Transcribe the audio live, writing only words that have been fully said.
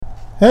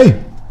Hej!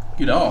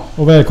 Goddag!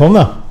 Och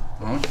välkomna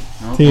Ja,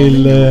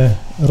 till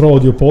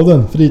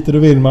radiopodden Fritid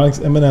och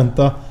Vildmarks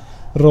eminenta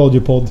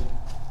radiopodd.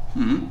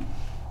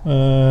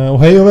 Och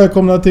hej och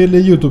välkomna till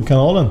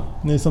YouTube-kanalen,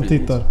 ni som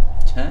tittar.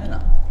 Tjena!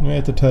 Nu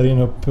äter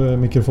Terjen upp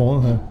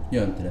mikrofonen här.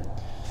 Gör inte det.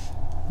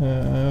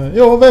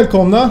 Ja,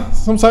 välkomna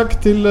som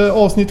sagt till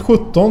avsnitt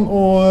 17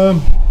 och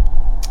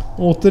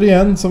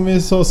återigen som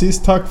vi sa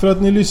sist, tack för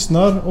att ni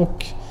lyssnar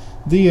och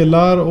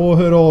delar och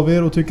hör av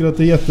er och tycker att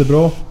det är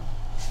jättebra.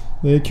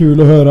 Det är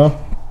kul att höra.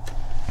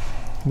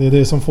 Det är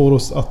det som får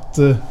oss att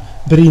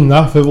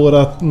brinna för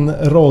våran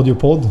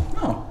radiopodd.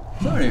 Ja,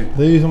 så är det ju.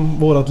 Det är ju som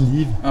vårat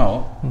liv.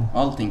 Ja,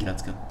 allting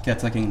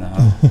kretsar kring det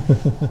här.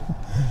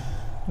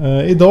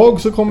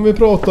 Idag så kommer vi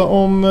prata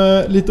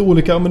om lite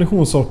olika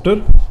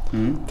ammunitionssorter.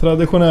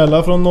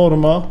 Traditionella från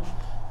Norma.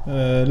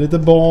 Lite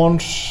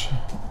Barnes,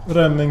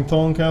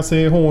 Remington kan jag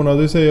se,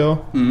 Hornady ser jag.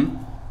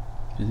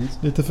 Precis.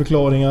 Lite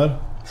förklaringar.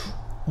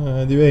 Det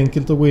är ju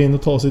enkelt att gå in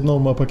och ta sitt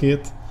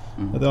Norma-paket.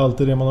 Det är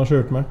alltid det man har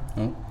kört med.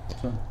 Ja,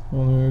 så.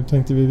 Och nu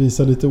tänkte vi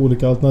visa lite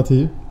olika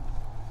alternativ.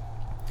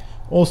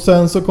 Och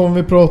sen så kommer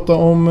vi prata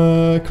om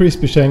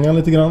Crispy-kängan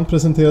lite grann.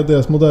 Presentera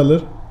deras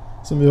modeller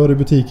som vi har i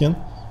butiken.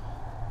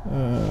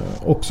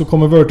 Och så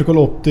kommer Vertical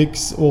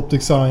Optics och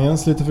Optic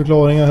Science. Lite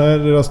förklaringar här.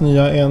 Deras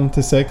nya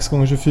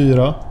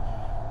 1-6x24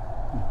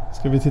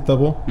 ska vi titta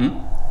på.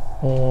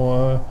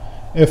 Och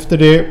efter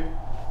det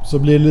så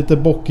blir det lite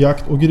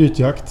bockjakt och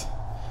grytjakt.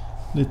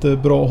 Lite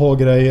bra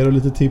ha-grejer och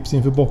lite tips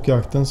inför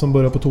bockjakten som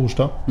börjar på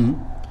torsdag.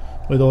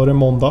 Och idag är det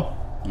måndag.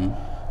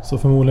 Så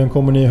förmodligen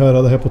kommer ni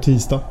höra det här på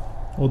tisdag.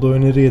 Och då är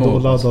ni redo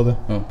och laddade.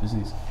 Ja,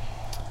 precis.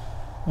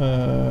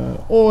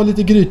 Och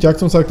lite grytjakt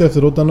som sagt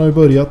efteråt. Den har ju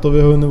börjat och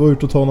vi har hunnit vara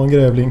ute och ta någon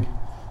grävling.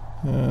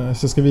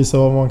 Så jag ska visa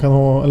vad man kan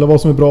ha, eller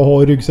vad som är bra att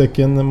ha i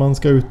ryggsäcken när man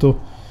ska ut och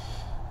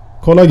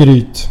kolla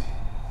gryt.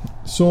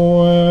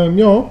 Så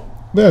ja,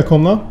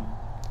 välkomna.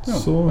 Ja,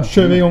 så välkomna.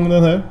 Kör vi igång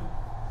den här.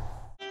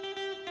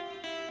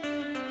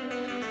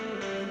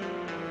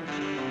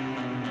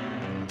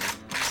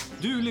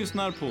 Du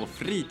lyssnar på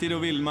Fritid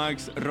och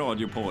Vildmarks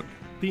radiopodd.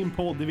 Din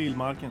podd i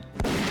vildmarken.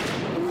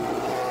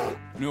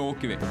 Nu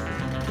åker vi.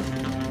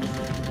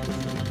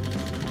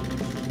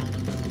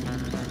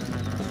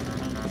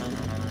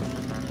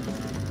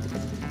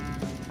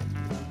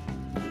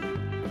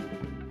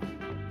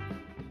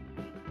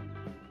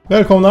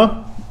 Välkomna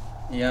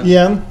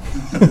igen.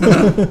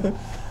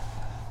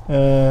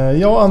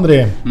 Ja,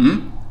 André.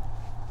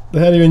 Det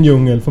här är ju en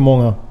djungel för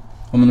många.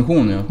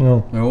 Ammunition,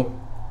 Ja. Jo,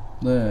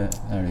 det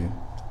är det ju.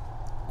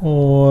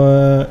 Och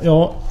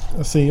ja,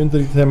 jag ser ju inte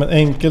riktigt det, men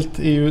enkelt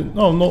är ju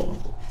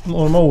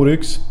Norma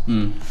Oryx.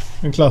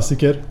 En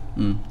klassiker.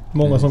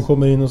 Många som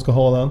kommer in och ska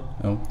ha den.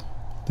 Ja,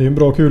 Det är en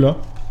bra kula.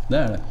 det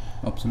är det.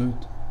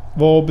 Absolut.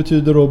 Vad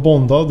betyder då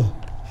bondad?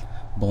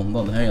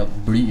 Bondad, det här är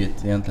att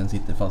blyet egentligen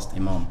sitter fast i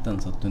manteln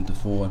så att du inte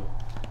får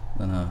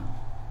den här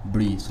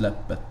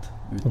blysläppet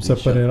ut De i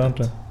separerar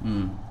köttet. inte.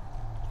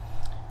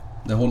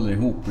 Det håller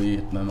ihop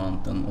blyet med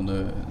manteln och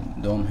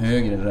du har en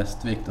högre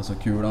restvikt, alltså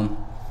kulan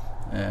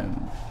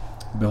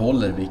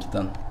behåller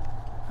vikten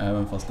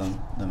även fast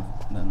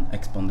den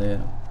expanderar.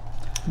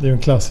 Det är ju en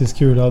klassisk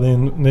kula. Det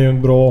är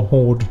en bra,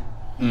 hård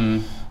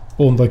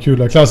bondad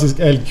kula. Klassisk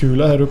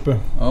älgkula här uppe.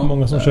 Ja,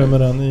 Många som kör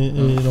med den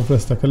i de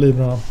flesta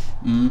kalibrarna.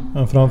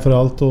 Men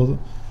framförallt då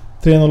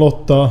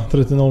 308,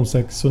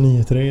 3006 och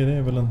 93. Det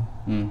är väl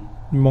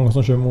många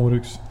som kör med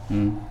Oryx.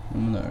 Men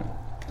det är det.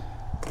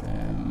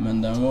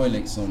 Men den var ju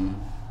liksom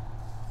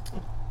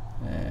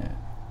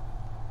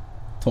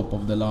top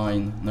of the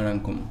line när den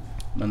kom.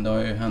 Men det har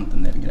ju hänt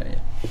en del grejer.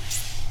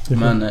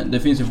 Men det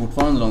finns ju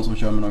fortfarande de som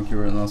kör med de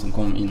kulorna som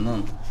kom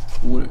innan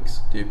Oryx.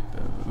 Typ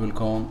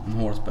vulkan, en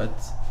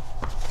hårspets.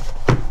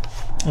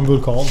 En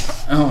vulkan.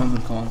 Ja, en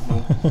vulkan.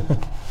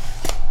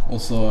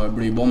 Och så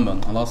blybomben,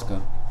 Alaska.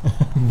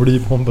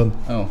 Blybomben.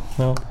 Ja.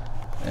 Ja.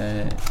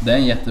 Det är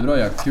en jättebra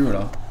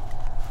jaktkula.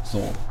 Så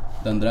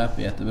den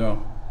dräper jättebra.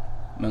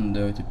 Men det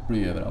har ju typ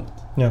bly överallt.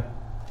 Ja.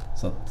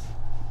 Så att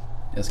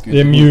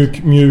det är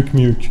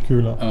mjuk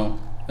kula. Ja,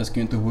 jag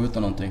skulle inte skjuta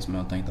någonting som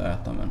jag tänkte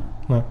äta, men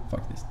Nej.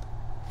 faktiskt.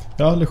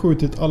 Jag har aldrig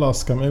skjutit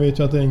Alaska, men jag vet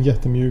ju att det är en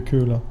jättemjuk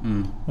kula.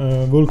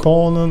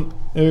 Vulkanen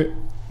är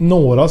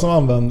några som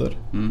använder.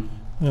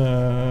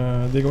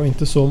 Det går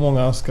inte så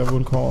många Aska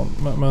vulkan,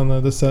 men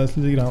det säljs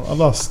lite grann.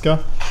 Alaska,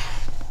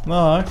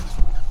 nej,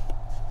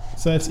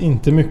 säljs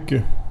inte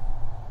mycket.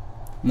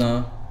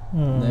 Nej,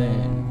 det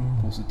är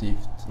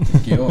positivt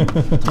tycker jag. Jag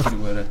tycker det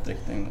går i rätt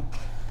riktning.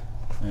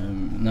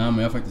 Nej, men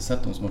jag har faktiskt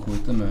sett de som har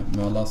skjutit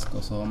med Alaska,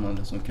 så har man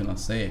liksom kunnat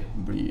se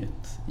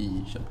blyet i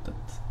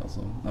köttet. Alltså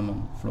när man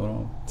flår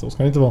av. Så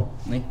ska det inte vara.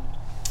 Nej.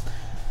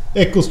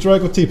 Echo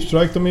Strike och Tip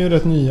Strike, de är ju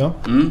rätt nya.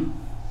 2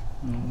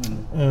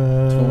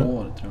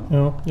 år tror jag.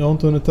 Ja, jag har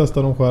inte hunnit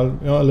testa dem själv.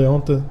 Jag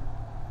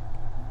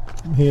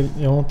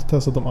har inte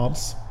testat dem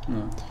alls.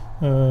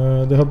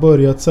 Det har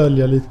börjat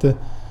sälja lite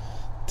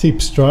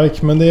Tip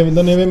Strike, men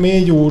den är väl mer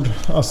gjord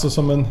alltså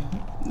som en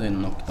Det är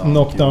en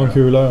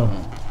knockdown-kula. Ja.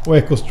 Och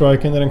Echo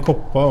Striken är en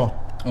koppar, va?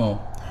 Ja.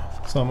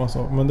 Samma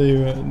sak. Men det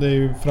är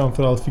ju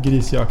framförallt för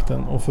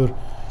grisjakten och för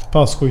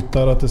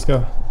passkyttar att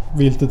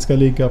viltet ska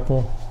ligga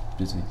på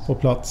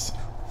plats.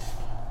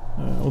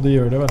 Och det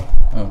gör det väl.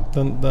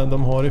 Ja.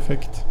 De har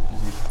effekt.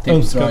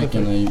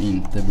 Tipstriken är ju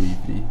inte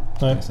blyfri.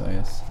 Nej,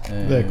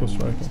 det är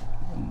ekostriken.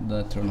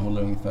 Där tror jag den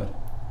håller ungefär,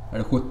 är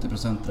det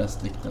 70%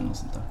 restvikt eller något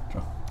sånt där,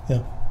 tror jag.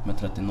 Ja. Med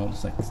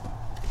 30,06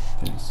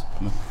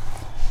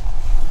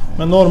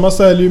 Men Norma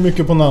säljer ju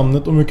mycket på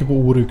namnet och mycket på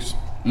Oryx.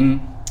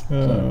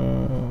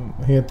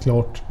 Helt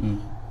klart.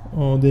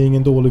 Och det är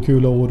ingen dålig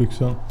kula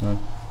Oryxen. Nej,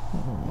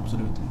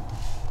 absolut inte.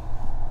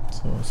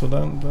 Så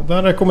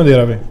den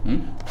rekommenderar vi.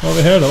 Vad har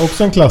vi här då?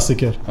 Också en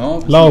klassiker.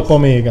 Ja, Laupa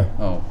Omega.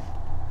 Ja,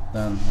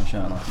 den har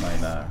tjänat mig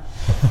där.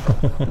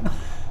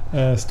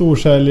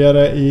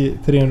 Storsäljare i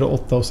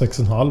 308 och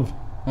 6,5.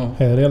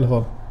 Här i alla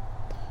fall.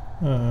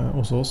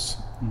 Hos oss.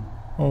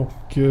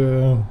 Och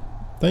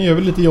den gör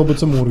väl lite jobbet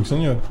som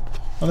Oryxen gör.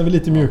 Han är väl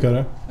lite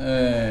mjukare.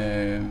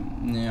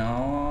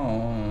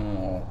 Ja.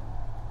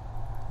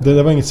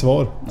 Det var inget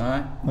svar. Nej.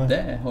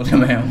 Det håller jag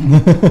med om.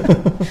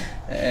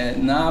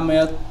 Nej, men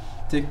jag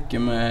tycker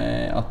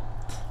med att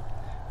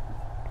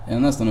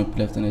jag nästan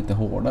upplevt den lite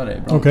hårdare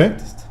ibland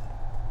faktiskt.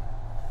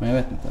 Men jag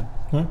vet inte.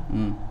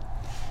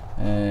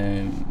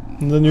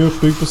 Den är ju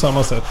uppbyggd på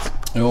samma sätt.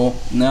 Jo,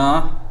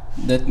 nej.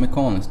 Det är ett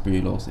mekaniskt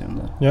blylås i den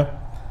där. Ja.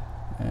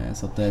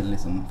 Så att det är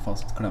liksom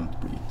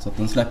fastklämt bly. Så att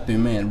den släpper ju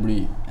mer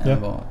bly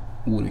än vad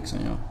Oryxen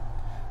gör.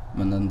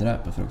 Men den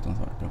dräper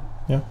fruktansvärt bra.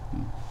 Ja.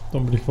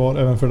 De blir kvar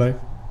även för dig.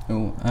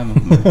 Jo, även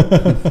för mig.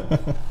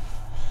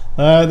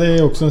 Nej, det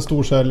är också en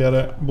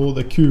storsäljare.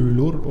 Både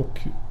kulor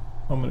och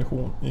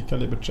ammunition i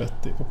kaliber 30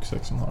 och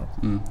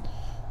 6,5.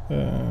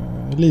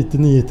 Lite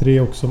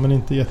 9,3 också, men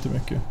inte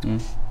jättemycket.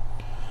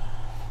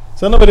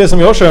 Sen har vi det som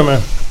jag kör med.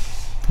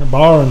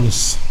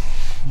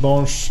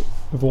 Barnes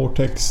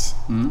Vortex.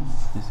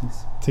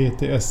 Precis.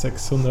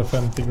 TTSX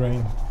 150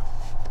 grain.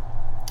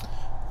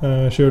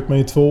 Kört mig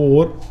i 2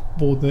 år.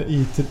 Både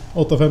i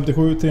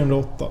 857,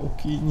 308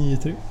 och i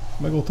 9,3.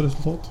 Med gott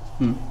resultat.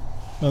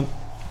 Men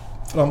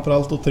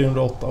framförallt då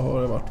 308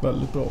 har det varit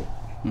väldigt bra.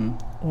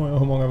 Och jag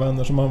har många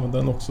vänner som använder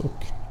den också.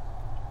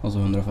 Alltså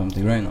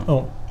 150 grain?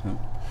 Ja.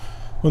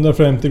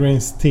 150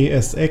 grains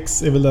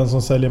TSX är väl den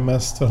som säljer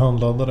mest för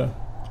handladdare.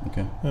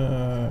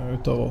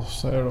 Utav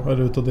oss här då,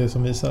 eller utav det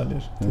som vi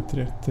säljer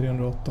till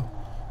 308.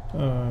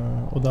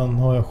 Och den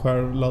har jag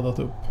själv laddat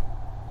upp.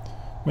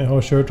 Men jag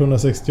har kört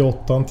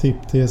 168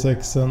 tipp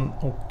TSXen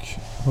och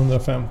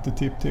 150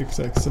 tipp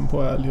TSXen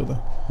på älg och det.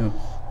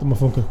 De har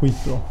funkat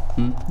skitbra.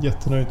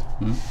 Jättenöjd.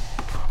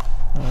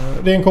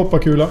 Det är en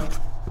kopparkula.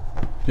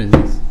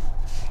 Precis.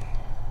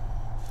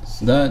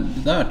 Det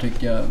där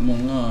tycker jag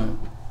många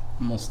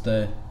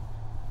måste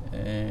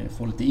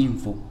få lite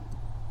info.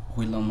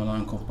 Skillnaden mellan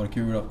en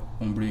kopparkula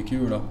och en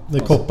blykula. Det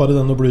är koppar i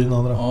den och bly i den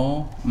andra.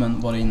 Ja,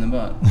 men vad det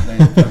innebär, det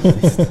är inte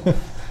praktiskt.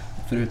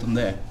 Förutom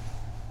det.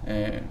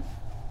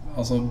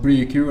 Alltså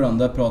blykulan,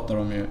 där pratar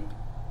de ju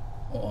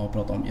och har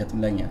pratat om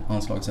jättelänge,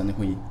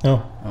 anslagsenergi. Ja.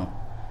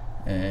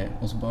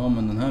 Och så bara,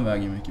 men den här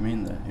väger mycket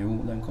mindre. Jo,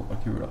 det är en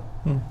kopparkula.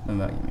 Den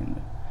väger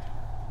mindre.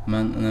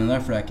 Men när den där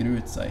fläker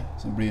ut sig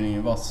så blir den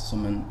ju vass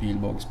som en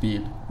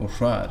pilbågspil och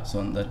skär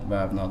sönder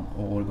vävnad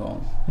och organ.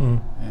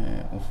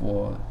 Och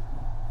får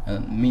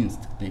en minst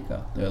lika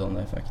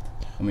dödande effekt.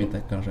 Om inte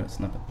kanske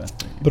snäppet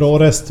bättre. Bra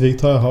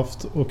restvikt har jag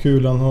haft och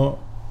kulan har,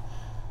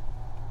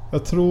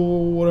 jag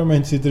tror, om jag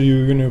inte sitter och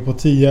ljuger nu, på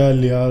 10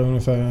 älgar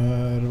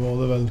ungefär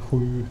var det väl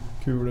 7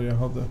 kulor jag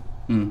hade.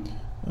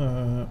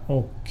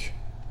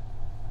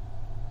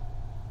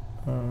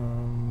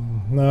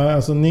 Nej,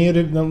 alltså ner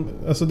i,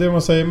 alltså det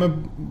man säger med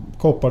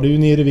koppar, det är ju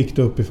ner i vikt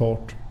och upp i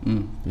fart.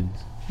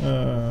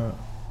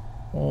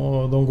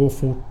 Och de går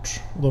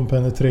fort och de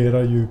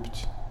penetrerar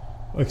djupt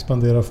och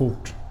expanderar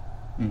fort.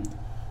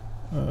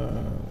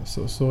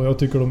 Så jag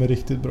tycker de är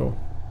riktigt bra.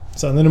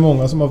 Sen är det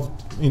många som har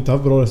inte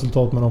haft bra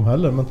resultat med dem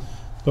heller, men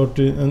klart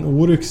en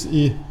Oryx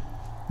i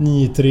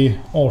 9,3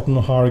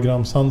 18,5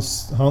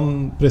 grams,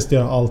 han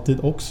presterar alltid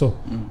också.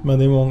 Men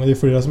det är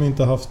flera som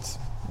inte har haft,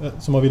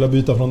 som har velat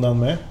byta från den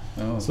med.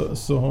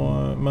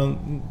 Men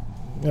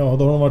ja,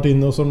 då har de varit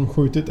inne och så har de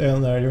skjutit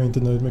en älg och inte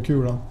nöjd med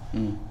kulan.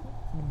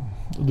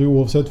 Du,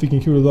 oavsett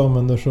vilken kula du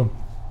använder så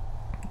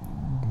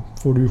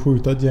får du ju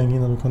skjuta ett gäng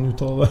innan du kan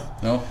uttala det.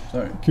 Ja,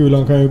 sorry.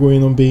 Kulan kan ju gå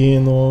inom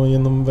ben och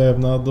genom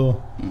vävnad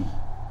och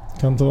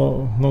kan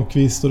ta någon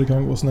kvist och det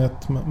kan gå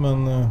snett.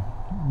 Men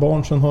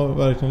Barnsen har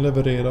verkligen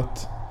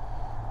levererat.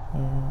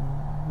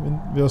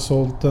 Vi har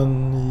sålt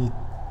den i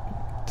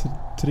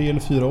 3 eller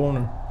 4 år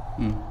nu.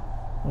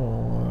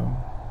 Och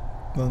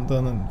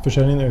den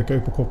försäljningen ökar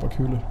ju på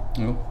kopparkulor.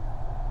 Jo.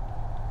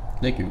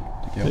 Det är kul,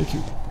 tycker jag. Det är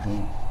kul.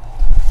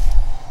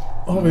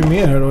 Vad har vi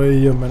mer här då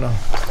i gömmorna?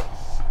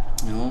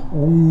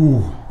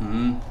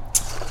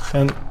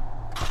 En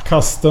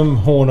custom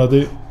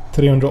Hornady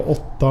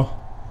 308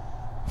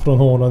 från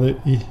Hornady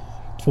i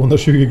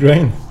 220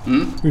 grain.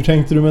 Hur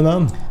tänkte du med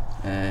den?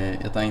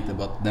 Jag tänkte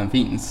bara att den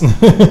finns. Så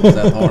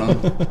jag tar den.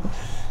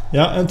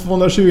 Ja, en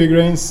 220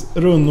 grains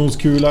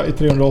rundnoskula i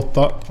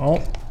 308. Ja,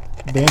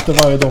 det är inte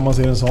varje dag man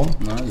ser en sån.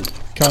 Nej.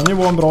 Kan ju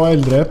vara en bra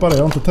älgdräpare, jag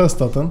har inte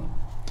testat den.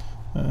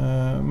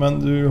 Men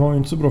du har ju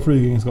inte så bra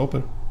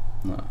flygegenskaper.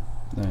 Nej,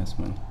 det är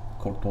som en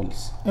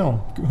korthålls. Ja,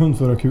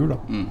 hundförarkula.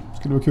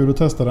 Skulle vara kul att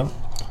testa den.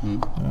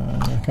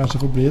 Kanske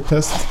får bli ett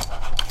test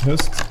i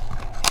höst.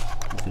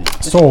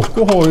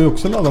 Saco har ju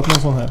också laddat med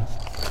en sån här.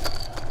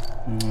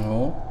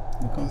 Ja,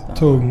 det kan stämma.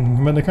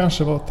 Tung, men det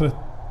kanske var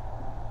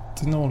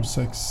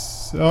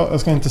 3006. Ja, jag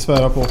ska inte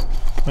svära på.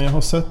 Men jag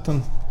har sett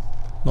den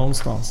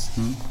någonstans.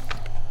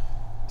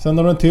 Sen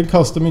har du en till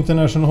Custom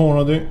International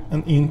Hornady.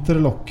 En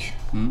Interlock.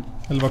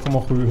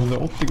 11,7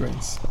 180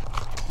 grains.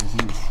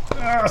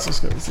 Precis. Så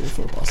ska vi se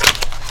förpass.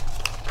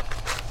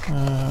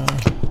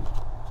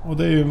 Och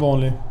det är ju en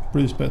vanlig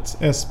blyspets.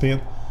 SP.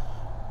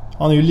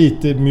 Han är ju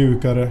lite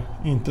mjukare,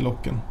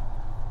 Interlocken.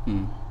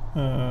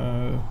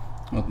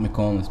 Ett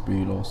mekaniskt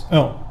blylås.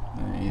 Ja.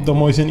 De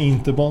har ju sin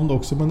Interbond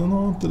också, men den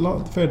har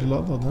inte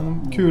färdigladdad.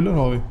 Kulor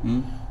har vi.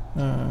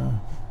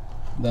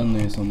 Den är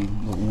ju som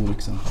då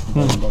olika.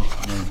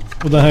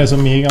 Och den här är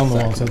som Megan då,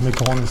 alltså ett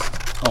mekaniskt.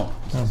 Ja.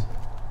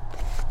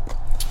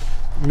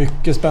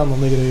 Mycket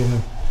spännande grejer nu.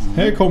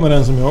 Här kommer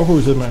en som jag har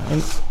skjutit med.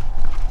 En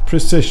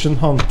Precision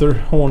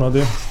Hunter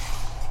Hornady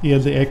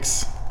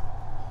ELDX.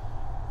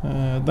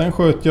 Den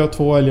sköt jag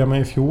 2 älgar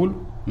med i fjol.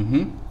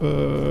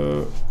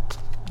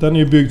 Den är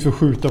ju byggd för att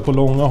skjuta på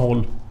långa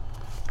håll.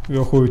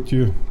 Jag skjutit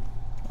ju,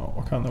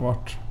 vad kan det ha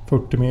varit,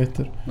 40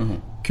 meter.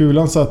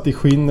 Kulan satt i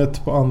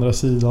skinnet på andra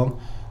sidan.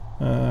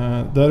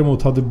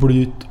 Däremot hade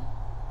blyt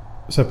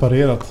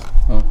separerat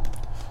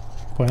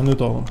på en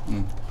utav dem.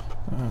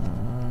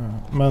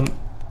 Men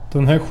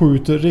den här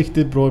skjuter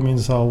riktigt bra i min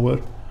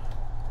Sauer.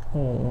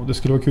 Och det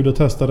skulle vara kul att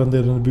testa den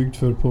delen är byggd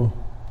för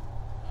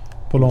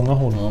på långa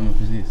håll. Ja, men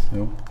precis.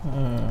 Jo.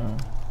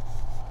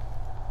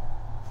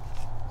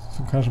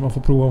 Så kanske man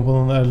får prova på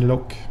någon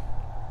älglock.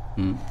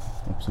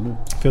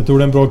 Absolut. För jag tror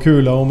det är en bra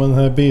kula, och med den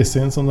här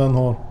BC:n som den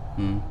har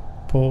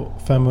på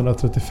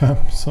 535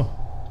 så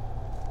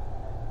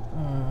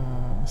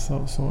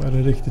är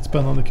det riktigt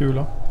spännande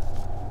kula.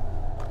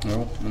 Ja,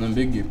 men den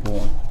bygger ju på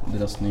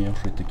deras nya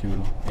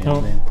skyttekula. Ja.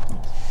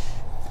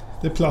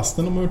 Det är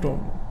plasten de har gjort om.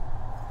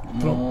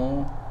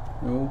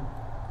 Jo.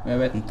 Men jag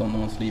vet inte om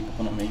de har slipat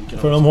på någon vinkel.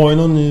 För de har ju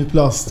någon ny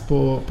plast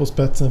på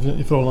spetsen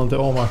i förhållande till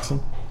A-maxen.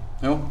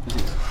 Ja,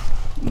 precis.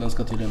 Den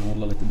ska tydligen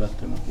hålla lite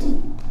bättre mot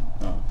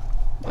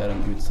där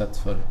den utsätts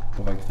för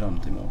på väg fram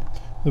till mål.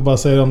 Du bara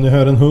säger, om ni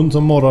hör en hund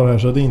som morrar här,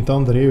 så är det inte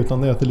André,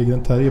 utan det är att det ligger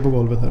en terrier på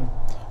golvet här.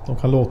 De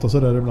kan låta så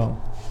där ibland.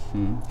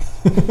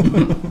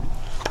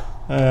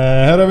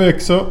 Här har vi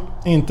också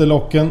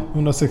Interlocken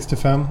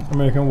 165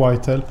 American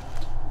Whitetail.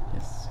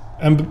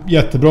 En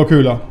jättebra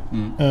kula.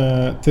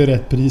 Till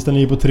rätt pris. Den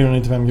ligger på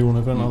 395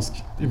 kronor för en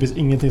ask. Det finns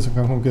ingenting som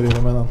kan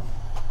konkurrera med den.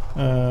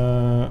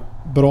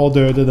 Bra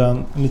död i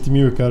den. Lite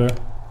mjukare.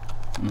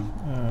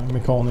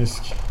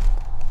 Mekanisk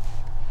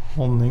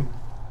hållning.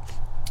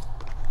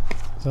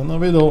 Sen har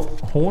vi då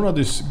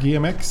Hornadys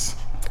GMX.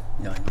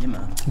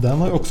 Jajamän. Den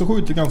har jag också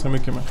skjutit ganska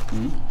mycket med.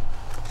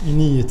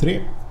 I 9.3.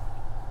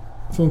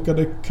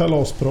 Funkade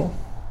kalasbra.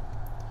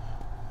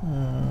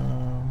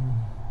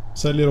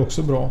 Säljer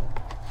också bra.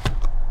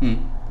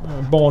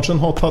 Barnsen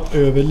har tagit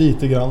över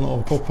lite grann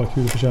av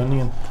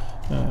kopparkulförsäljningen.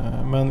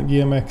 Men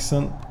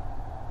GMXen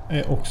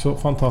är också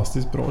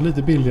fantastiskt bra.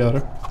 Lite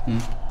billigare.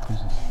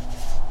 Precis.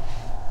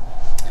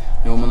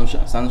 Jo, men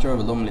sen kör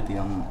väl de lite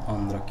grann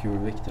andra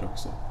kulvikter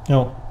också.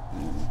 Ja.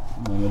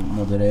 Man vill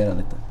moderera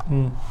lite.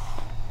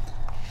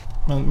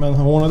 Men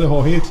Hornady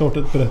har helt klart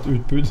ett brett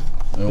utbud.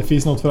 Jo. Det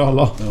finns något för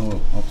alla. Jo,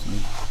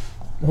 absolut.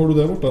 Vad har du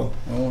där borta?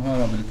 Jo, här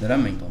har vi lite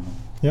Remington.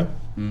 Ja.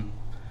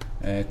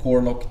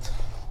 Core-locked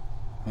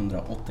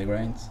 180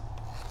 grains.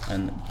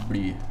 En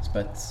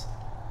blyspets.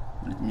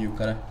 Lite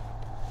mjukare.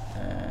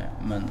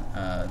 Men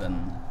den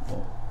då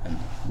en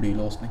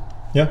blylåsning.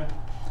 Ja.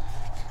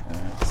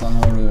 Sen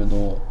har du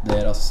då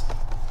deras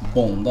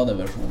bondade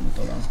version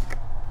av den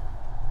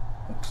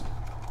också.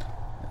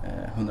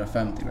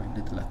 150 grain,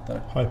 lite lättare.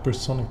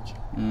 Hypersonic.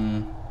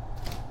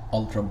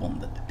 Ultra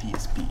bonded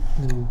PSP.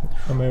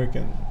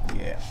 American.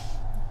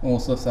 Yeah.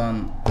 Och så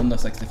sen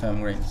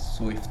 165 grain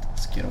Swift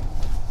Scirocco.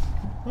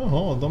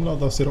 Jaha, de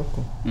laddar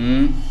Scirocco.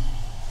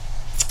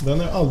 Den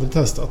har jag aldrig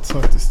testat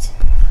faktiskt.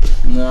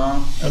 Ja.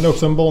 Den är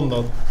också en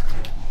bondad.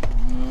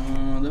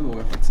 Det vågar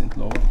jag faktiskt inte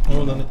lova.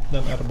 Jo,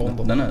 den är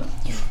bondad. Den är det.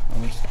 Ja,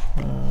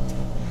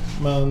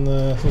 men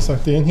som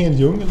sagt, det är en hel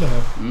djungel det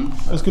här.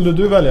 Vad skulle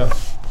du välja?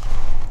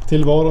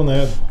 Till var och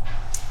när?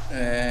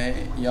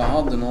 Jag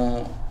hade nog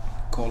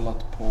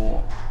kollat på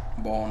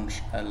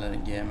Barnes eller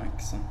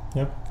GMXen.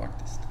 Ja.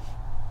 Faktiskt.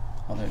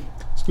 Hade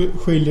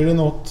jag. Skiljer det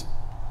något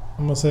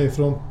om man säger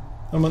från...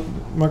 Ja,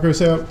 man kan ju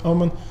säga, ja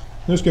men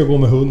nu ska jag gå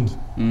med hund.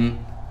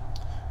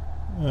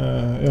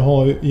 Jag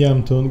har ju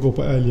jämthund, gå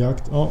på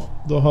älgjakt. Ja,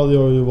 då hade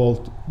jag ju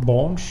valt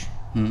Barnes.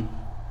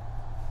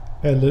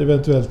 Eller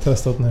eventuellt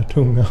testat den här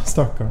tunga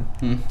stackaren.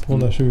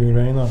 220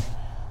 grainar.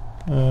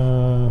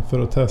 För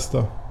att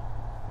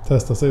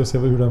testa sig och se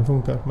hur den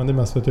funkar. Men det är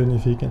mest för att jag är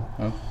nyfiken.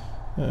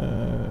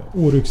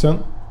 Oryxen.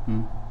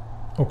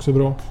 Också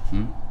bra.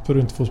 För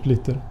att inte få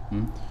splitter.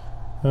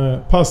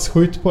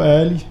 Passkytt på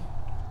älg.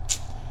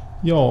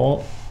 Ja,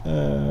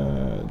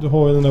 Du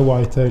har ju den där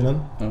whitetailen,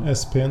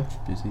 SP:n.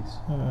 Precis.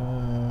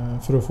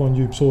 För att få en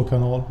djup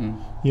sålkanal,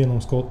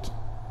 genomskott.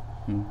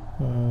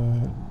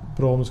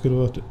 Bra om det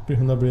skulle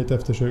kunna bli ett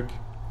eftersök.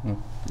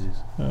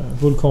 Precis.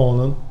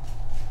 Vulkanen.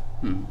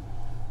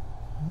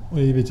 Och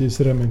givetvis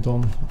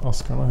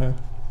Remington-askarna här.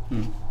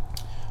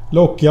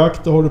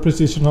 Lockjakt, då har du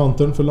Precision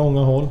Huntern för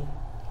långa håll.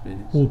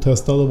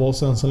 Otestad av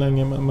oss än så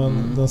länge,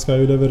 men den ska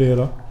ju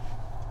leverera.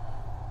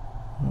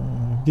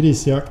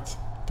 Grisjakt,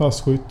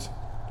 passkytt,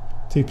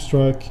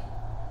 tipstrike.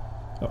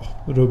 Ja,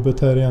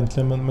 rubbet här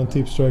egentligen, men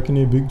tipstriken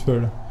är ju byggd för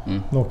det.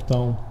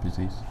 Knockdown.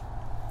 Precis.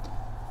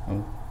 Ja.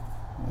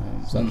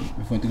 Sen,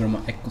 vi får inte glömma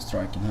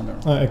eco-striken heller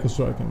då. Nej,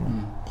 eco-striken.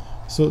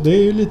 Så det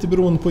är ju lite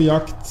beroende på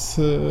jakt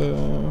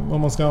vad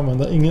man ska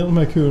använda. Ingen av de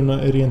här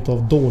kulorna är rent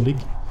av dålig.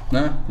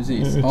 Nej,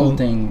 precis.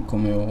 Allting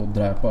kommer ju att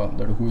dräpa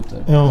där du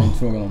skjuter. Ja. Det är inte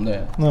frågan om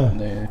det. Nej.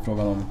 Det är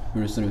frågan om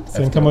hur det ser ut.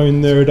 Sen kan man ju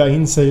nörda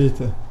in sig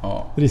lite.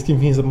 Ja. Risken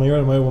finns att man gör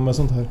det när man jobbar med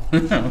sånt här.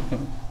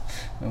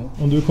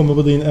 Om du kommer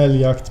på din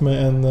älgjakt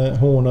med en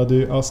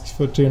Hornady ask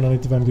för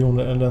 395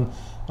 kronor eller en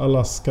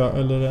Alaska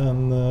eller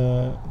en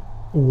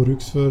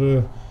Oryx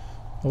för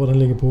vad den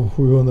ligger på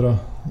 700.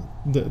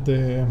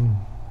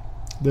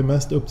 Det är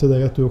mest upp till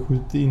dig att du har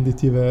skjutit in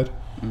ditt gevär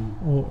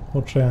och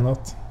har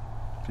tränat.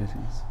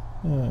 Precis.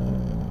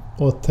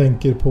 Och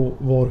tänker på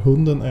var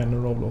hunden är när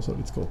du avlossar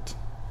ditt skott.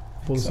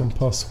 Både som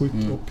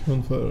passkytt och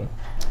hundförare.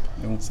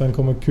 Sen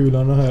kommer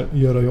kularna här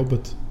göra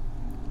jobbet.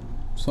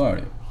 Så är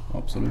det,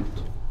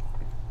 absolut.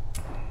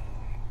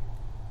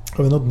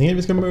 Har vi något ner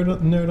vi ska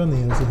nörda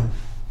ner så här?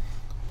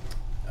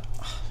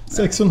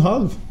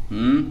 6,5.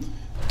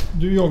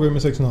 Du jagar ju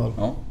med 6,5.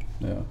 Ja,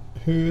 det gör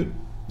jag. Hur,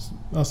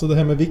 alltså det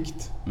här med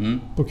vikt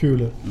på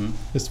kulor.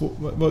 Det är svårt.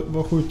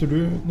 Vad skjuter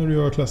du när du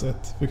gör klass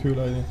 1 för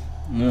kula i din?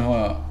 Nu har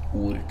jag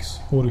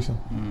Oryxen.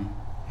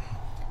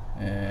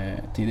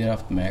 Tidigare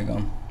haft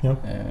Megan. Ja.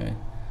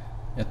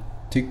 Jag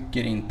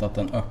tycker inte att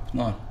den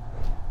öppnar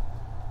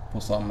på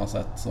samma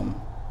sätt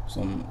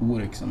som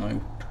Oryxen har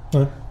gjort.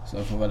 Nej. Så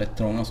jag får väldigt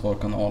trånga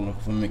svarkanaler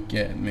och får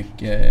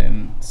mycket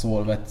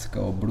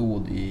sårvätska och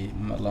blod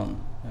mellan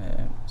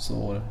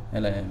sår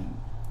eller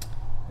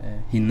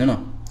hinnorna.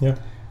 Ja.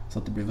 Så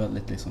att det blir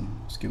väldigt liksom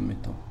skummigt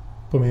då.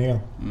 På Megan.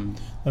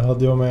 Det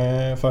hade jag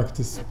med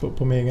faktiskt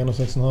på Megan och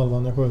 6,5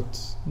 när jag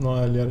sköt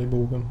några älgar i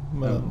bogen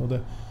med den och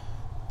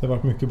det var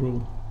mycket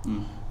blod.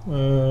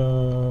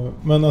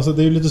 Men alltså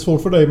det är ju lite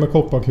svårt för dig med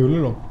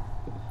kopparkulor då.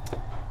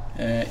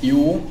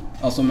 Jo,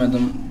 alltså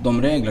med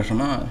de regler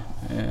som är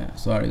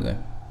så är det det.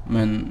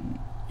 Men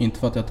inte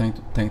för att jag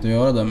tänkt att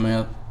göra det, men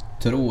jag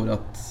tror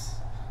att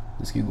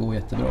det ska gå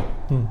jättebra.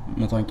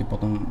 Med tanke på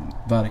att de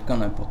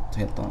verkan är på ett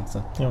helt annat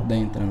sätt. Ja. Det är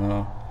inte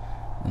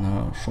den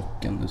här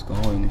chocken du ska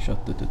ha in i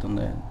köttet, utan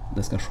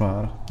det ska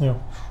skära. Ja.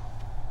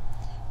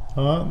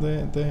 Ja,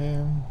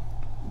 det...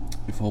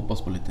 Vi får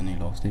hoppas på lite ny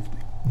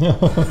lagstiftning.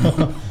 Ja,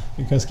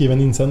 vi kan skriva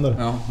en insändare.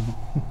 Ja.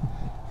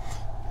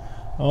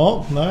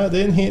 Ja, nej,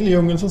 det är en hel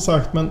djungel som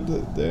sagt, men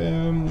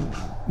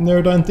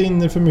nörda inte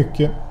in er för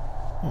mycket.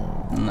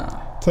 Nej.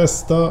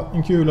 Testa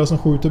en kula som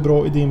skjuter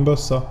bra i din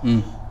bössa.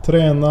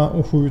 Träna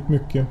och skjut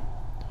mycket.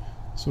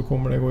 Så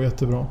kommer det gå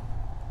jättebra.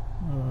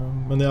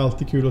 Men det är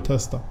alltid kul att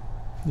testa.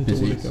 Lite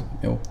precis. Olika.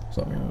 Jo,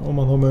 så. Om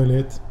man har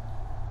möjlighet.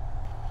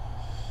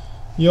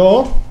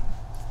 Ja,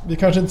 vi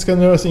kanske inte ska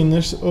nöra in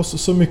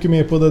oss så mycket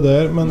mer på det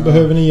där. Men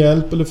behöver ni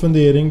hjälp eller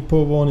fundering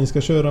på vad ni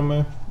ska köra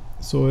med,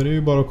 så är det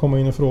ju bara att komma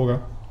in och fråga.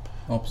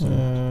 Absolut.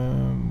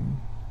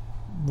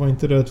 Var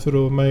inte rädd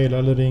för att mejla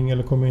eller ringa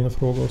eller komma in och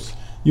fråga oss.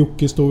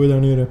 Jocke står ju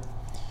där nere.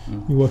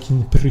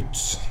 Joakim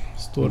Prytz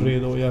står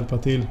redo att hjälpa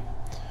till.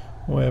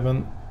 Och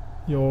även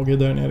jag är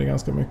där nere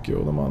ganska mycket,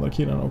 och de andra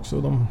killarna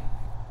också.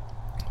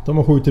 De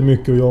har skjutit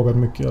mycket och jagat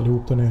mycket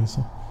allihop där nere,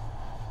 så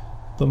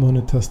de har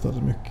hunnit testa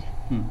det mycket.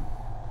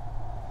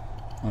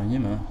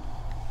 Jajamän.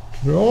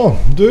 Bra,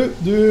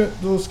 du,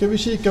 då ska vi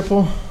kika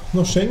på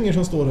några kängor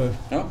som står här.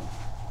 Ja.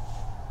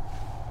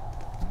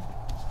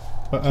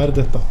 Vad är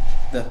detta?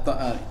 Detta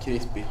är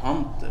Crispy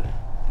Hunter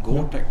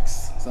Gore-Tex.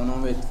 Sen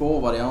har vi 2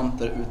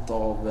 varianter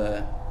utav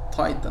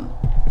Titan.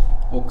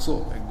 Också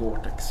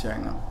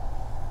Gore-Tex-kängan.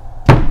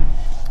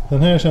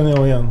 Den här känner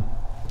jag igen.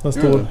 Den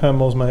står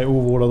hemma hos mig,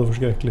 ovårdad och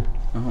förskräcklig.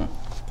 Jaha.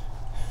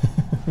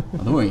 Ja,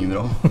 det var ingen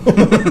bra.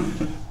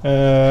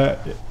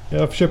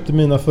 Jag köpte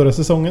mina förra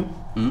säsongen.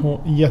 Och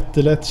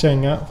jättelätt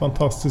känga,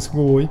 fantastisk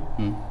gå i.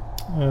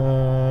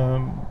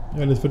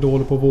 Jag är lite för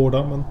dålig på att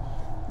vårda, men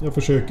jag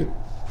försöker.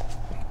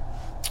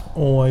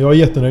 Och jag är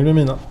jättenöjd med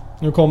mina.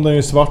 Nu kom den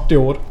ju svart i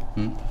år.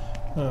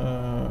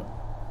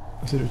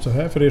 Det ser ut så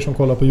här för er som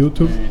kollar på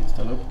YouTube.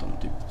 Ställa upp dem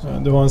typ.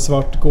 Du har en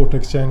svart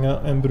Gore-Tex-känga,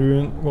 en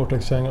brun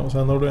Gore-Tex-känga och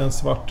sen har du en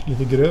svart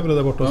lite grövre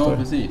där borta. Ja,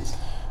 precis.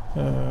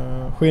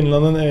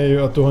 Skillnaden är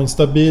ju att du har en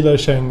stabilare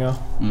känga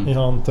i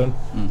hantern.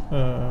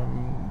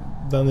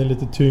 Den är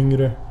lite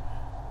tyngre,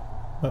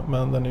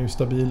 men den är ju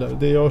stabilare.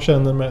 Det jag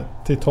känner med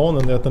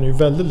titanen är att den är ju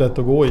väldigt lätt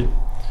att gå i.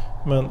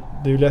 Men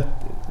det är ju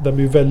lätt, den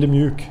blir ju väldigt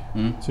mjuk.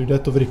 Så det är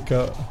lätt att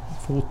vricka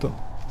foten.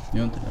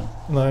 Gör inte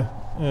det? Nej,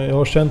 jag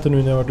har känt det nu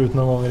när jag har varit ute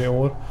några gånger i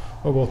år.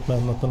 har gått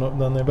med att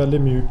den är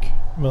väldigt mjuk,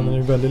 men den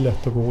är väldigt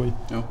lätt att gå i.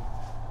 Ja.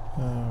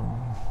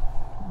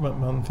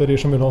 Men för er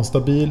som vill ha en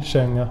stabil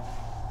känga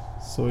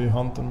så är ju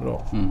Huntern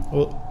bra.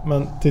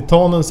 Men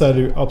titanen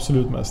säljer ju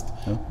absolut mest.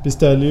 Ja.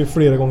 Beställer ju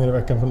flera gånger i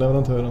veckan från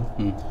leverantören.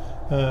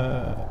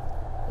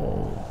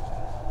 Och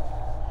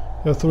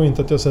jag tror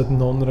inte att jag sett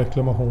någon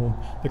reklamation.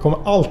 Det kommer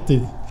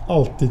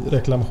alltid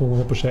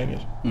reklamationer på kängor.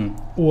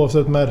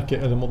 Oavsett märke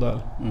eller modell.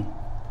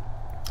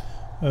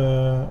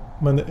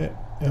 Men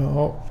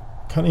jag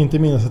kan inte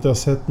minnas att jag har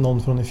sett någon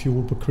från i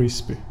fjol på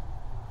Crispy.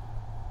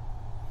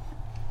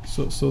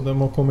 Så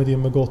de har kommit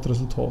in med gott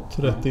resultat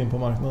rätt in på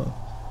marknaden.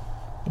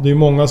 Det är ju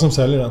många som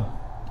säljer den.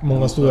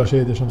 Många stora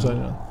kedjor som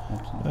säljer den.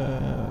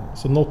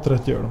 Så något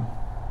rätt gör de.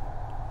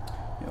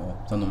 Ja,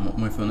 sen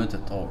de har ju funnit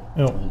ett tag och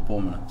hållit på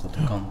med det. Så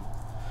att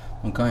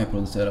de kan ju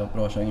producera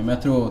bra kängor. Men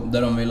jag tror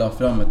där de ville ha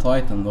fram med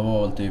Titan, då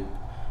var väl typ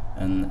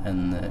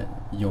en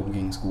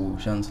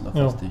joggingsko-känsla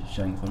fast i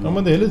kängformat. Ja,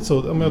 men det är lite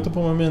så. Om jag tar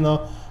på mig mina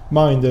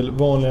Mindel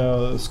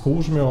vanliga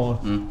skor som jag har,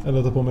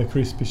 eller tar på mig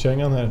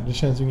Crispy-kängan här, det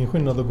känns ju ingen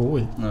skillnad att gå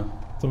i. Nej.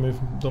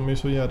 De är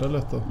så jävla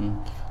lätta.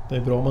 Det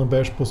är bra om man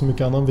bärs på så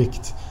mycket annan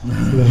vikt.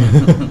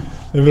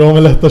 Det är bra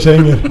med lätta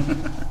kängor.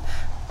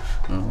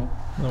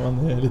 När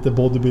man är lite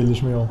bodybuilder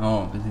som jag.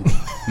 Ja, precis.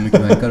 Hur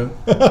mycket vänkar du?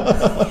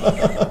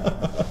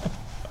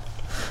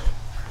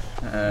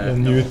 Jag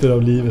njuter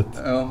av livet.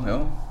 Ja,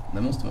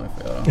 det måste man ju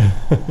få göra.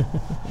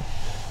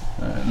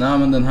 Nej,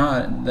 men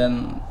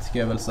den ska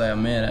jag väl säga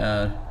mer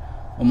är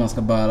om man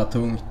ska bära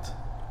tungt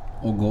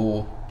och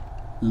gå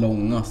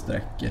långa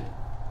sträckor.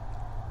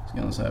 Ska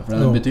jag säga. För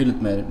den är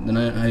betydligt mer, den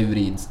är ju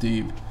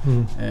vridstyv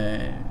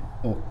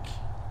och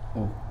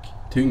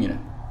tyngre.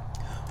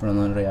 För den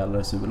har en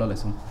rejälare sula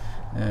liksom.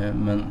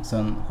 Men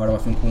sen själva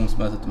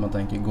funktionsmässigt om man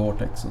tänker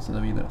Gore-Tex och så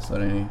vidare så är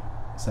det ju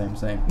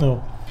same. Ja.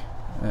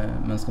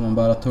 Men ska man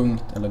bära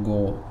tungt eller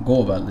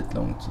gå väldigt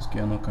långt så ska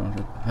jag nog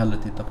kanske hellre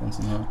titta på en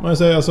sån här. Man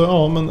säger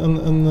alltså, men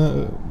en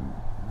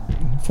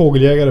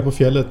fågeljägare på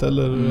fjället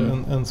eller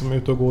en som är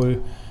ute och går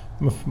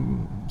med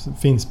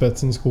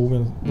finspetsen i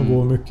skogen och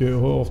går mycket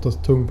och har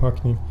oftast tung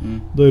packning.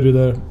 Då är det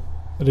där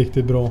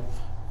riktigt bra.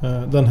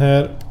 Den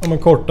här,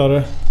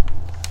 kortare.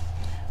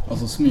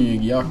 Alltså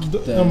smygjakter.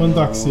 Ja, men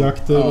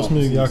dagsjakter och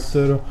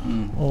smygjakter.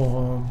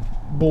 Och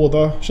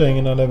båda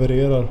kängorna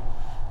levererar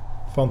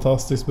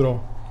fantastiskt bra.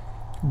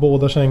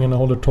 Båda kängorna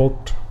håller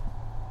torrt.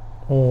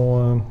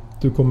 Och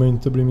du kommer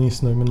inte bli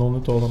missnöjd med någon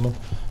utav dem. Men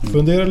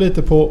fundera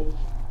lite på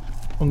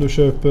om du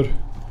köper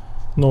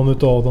någon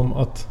utav dem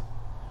att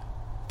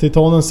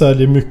titanen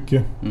säljer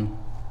mycket.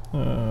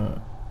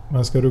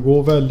 Men ska du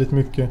gå väldigt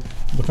mycket,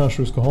 då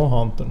kanske du ska ha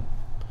Huntern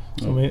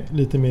som är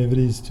lite mer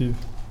vridstyv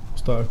och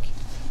stark.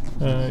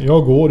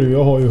 Jag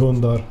har ju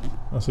hundar.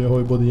 Alltså jag har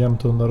ju både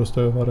jämthundar och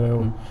stövare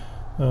och,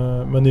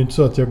 men det är inte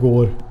så att jag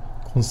går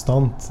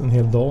konstant en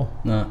hel dag.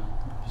 Nej,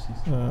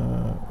 precis.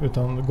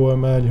 Utan går jag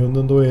med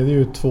älghunden, då är det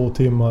ju 2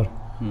 timmar.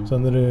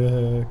 Sen är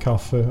det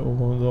kaffe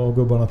och då har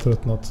gubbarna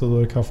tröttnat, så då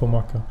är det kaffe och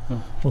macka.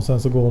 Och sen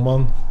så går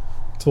man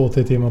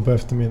 2-3 timmar på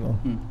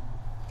eftermiddagen.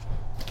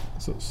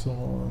 Så,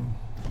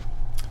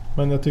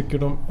 men jag tycker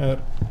de är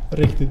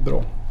riktigt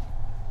bra.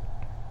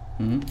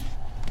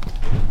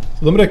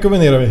 Så de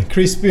rekommenderar vi.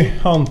 Crispy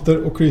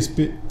Hunter och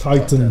Crispy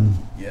Titan.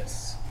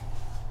 Yes.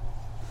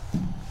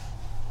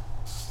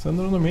 Sen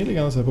är de mer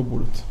liggande här på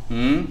bordet.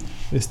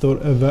 Det står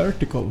a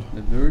vertical.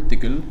 The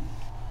vertical.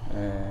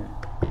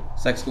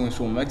 6 gånger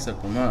zonväxel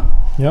på de här.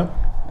 Ja.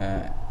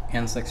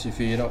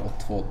 1,624 och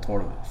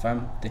 2,1250.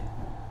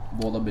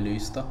 Båda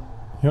belysta.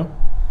 Ja.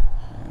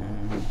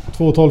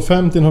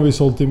 2,1250 har vi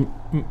sålt i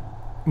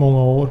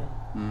många år.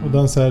 Och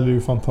den säljer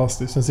ju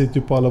fantastiskt. Den sitter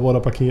ju på alla våra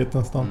paket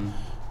nästan.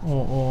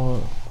 Och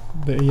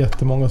det är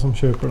jättemånga som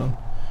köper den.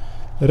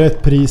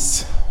 Rätt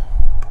pris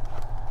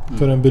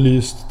för en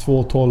belyst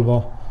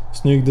 2,12.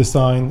 Snygg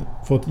design.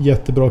 Fått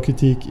jättebra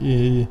kritik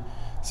i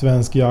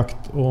svensk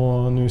jakt.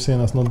 Och nu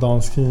senast någon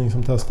dansk tidning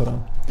som testar den.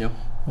 Ja.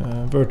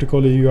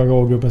 Vertical är ju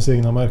UAG-gruppens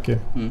egna märke.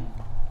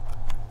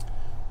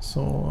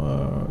 Så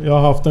jag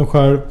har haft den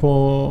själv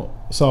på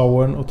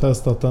Sauern och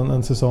testat den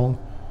en säsong.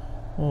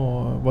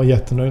 Och var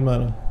jättenöjd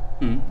med den.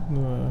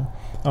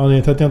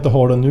 Anledningen till att jag inte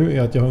har den nu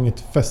är att jag har inget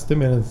fäste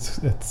med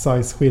ett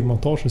size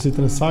skidmontage. Det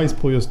sitter en size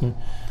på just nu.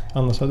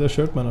 Annars hade jag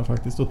kört med den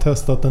faktiskt. Och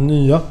testat den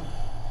nya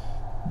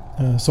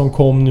som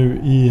kom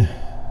nu i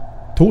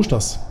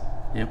torsdags.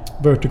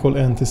 Vertical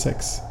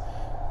 1-6.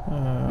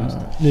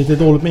 Lite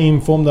dåligt med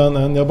info om den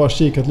än. Jag har bara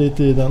kikat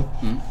lite i den.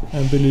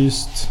 En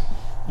belyst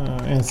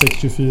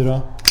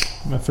 1,624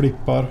 med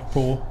flippar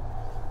på.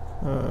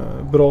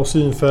 Bra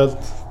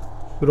synfält.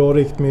 Bra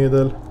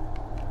riktmedel.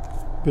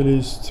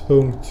 Belyst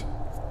punkt.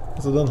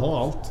 Alltså den har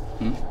allt.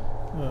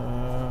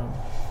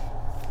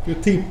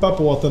 Jag tippar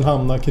på att den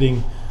hamnar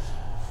kring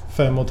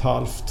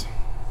 5,5.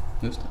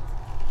 Just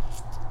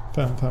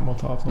det. 5,5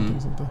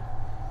 någonting sånt där.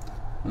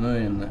 Men nu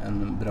är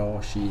en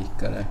bra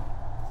kikare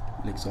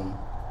liksom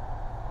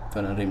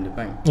för en rimlig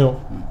peng. Ja,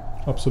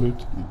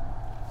 absolut.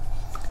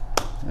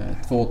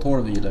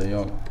 2,12 gillar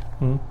jag.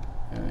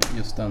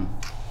 Just den.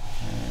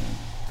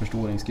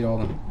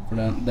 förstoringsgraden. För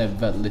det är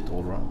väldigt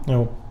allround.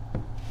 Jo.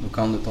 Då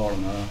kan du ta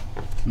de här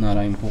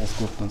nära in på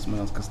skotten som är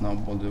ganska snabb,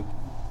 och du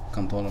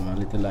kan ta de här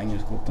lite längre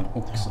skotten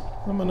också.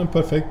 Ja, men den är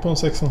perfekt på en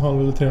 6,5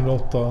 eller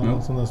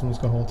 308, sån där som du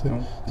ska ha till.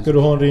 Ja, ska du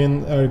ha en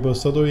ren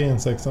älgbössa, då är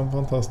 1,6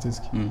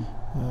 fantastisk.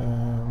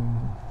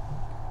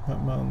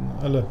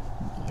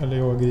 Eller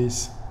jag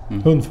gris.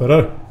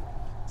 Hundförare,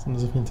 som det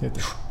så fint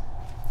heter.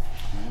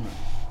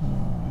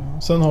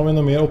 Sen har vi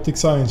något mer Optic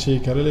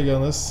Sign-kikare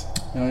liggandes.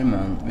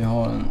 Jajamän, vi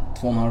har en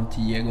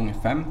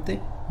 2,5-10x50.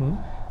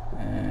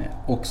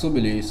 Också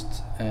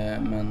belyst,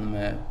 men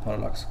med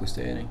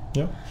parallaxjustering.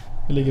 Ja,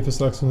 det ligger för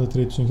strax under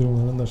 3000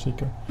 kronor den där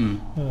kikaren.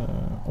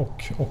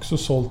 Och också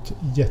sålt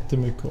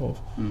jättemycket av.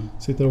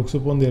 Sitter också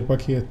på en del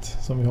paket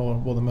som vi har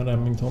både med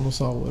Remington och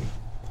Sauer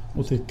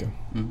och Tikka.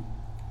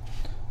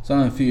 Sen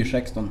en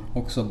 416,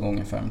 också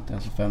gånger 50,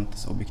 alltså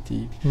 50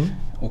 objektiv.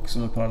 Också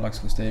med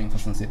parallaxjustering,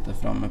 fast den sitter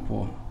framme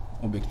på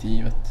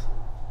objektivet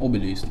och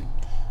belysning.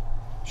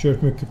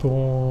 Kört mycket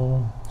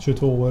på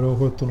 22 år och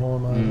 17 år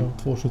med och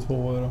 222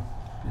 år.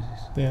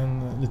 Det är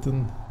en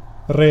liten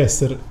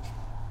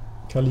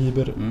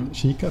racerkaliber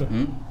kikare.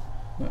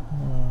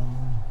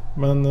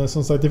 Men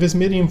som sagt, det finns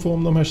mer info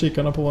om de här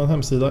kikarna på vår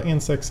hemsida.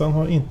 1.6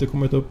 har inte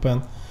kommit upp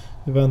än.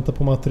 Vi väntar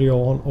på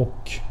material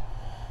och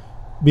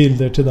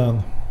bilder till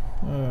den.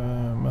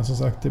 Men som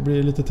sagt, det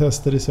blir lite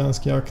tester i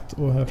svensk jakt,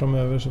 och här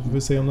framöver så får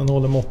vi se om den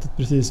håller måttet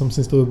precis som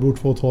sin storbror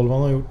 212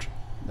 har gjort.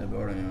 Det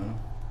bör den göra.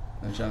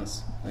 Den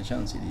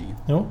känns gedigen.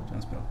 Ja,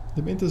 känns bra.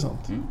 Det blir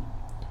intressant.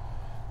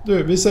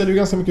 Du, vi säljer ju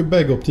ganska mycket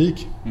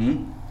bag-optik. Mm.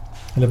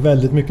 Eller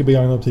väldigt mycket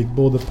begagnad optik,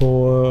 både på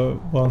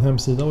vår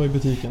hemsida och i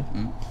butiken.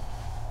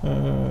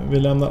 Vi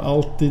lämnar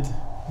alltid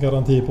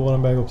garanti på vår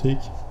bag-optik.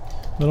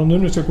 Men om du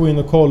nu ska gå in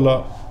och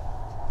kolla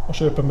och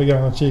köpa en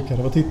begagnad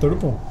kikare, vad tittar du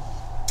på?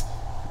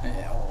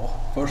 Ja,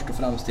 först och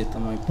främst tittar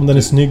man ju på... Om den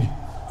är snygg.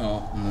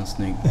 Ja, om den är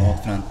snygg. Ja,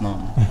 ett fränt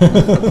namn.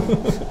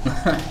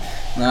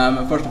 Nej,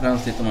 men först och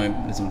främst tittar man ju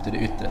liksom till det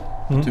yttre,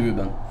 på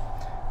tuben.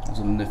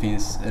 Alltså om det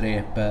finns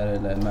reper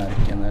eller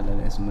märken eller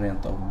liksom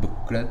rent av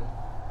bucklor.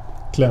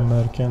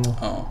 Klämmärken.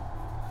 Ja.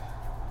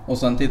 Och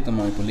sen tittar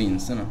man ju på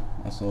linserna.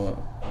 Alltså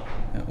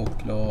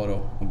oklar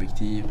och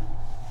objektiv.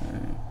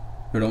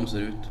 Hur de ser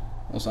ut.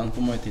 Och sen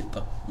får man ju titta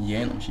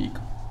genom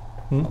kikaren.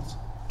 Alltså.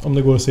 Om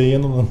det går att se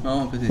igenom den.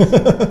 Ja, precis.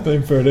 Det är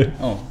inför det.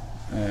 Ja.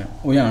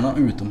 Och gärna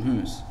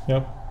utomhus.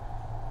 Ja.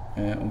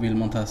 Och vill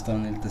man testa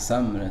den lite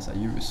sämre så här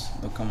ljus,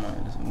 då kan man ju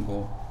liksom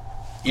gå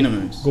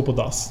inomhus. Gå på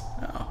dass.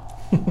 Ja.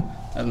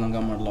 Eller någon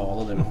gammal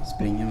lada där man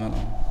springer mellan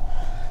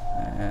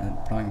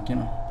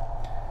plankorna.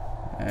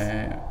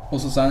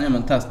 Och så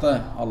sen testa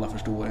alla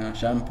förstoringar.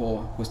 Känn på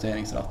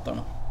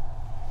justeringsrattarna.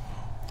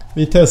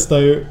 Vi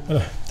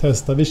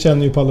vi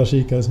känner ju på alla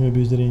kikare som vi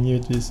byter in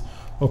givetvis.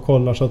 Och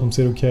kollar så att de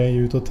ser okej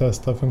ut och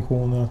testar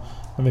funktionerna.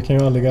 Men vi kan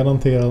ju aldrig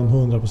garantera dem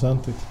 100%.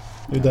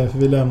 Det är därför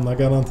vi lämnar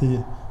garanti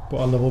på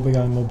alla vår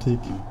begagnade optik.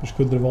 För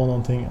skulle det vara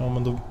någonting, ja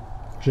men då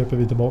köper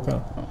vi tillbaka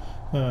den.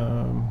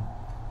 Ja.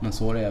 Men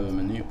så är det även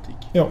med ny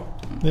optik. Ja,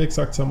 det är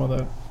exakt samma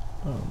där.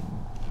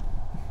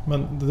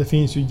 Men det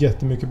finns ju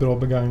jättemycket bra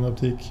begagnad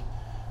optik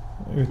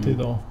ute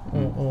idag.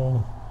 Och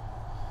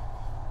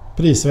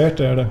prisvärt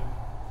är det.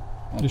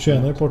 Du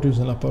tjänar ett par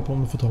tusenlappar på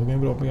om du får tag i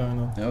en bra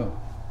begagnad. Ja.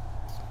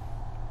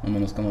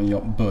 Men då ska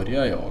man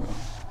börja jaga.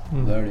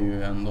 Då är det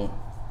ju ändå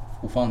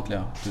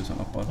ofantliga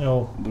tusenlappar.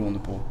 Ja. Beroende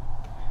på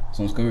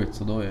som ska ut.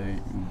 Så då är ju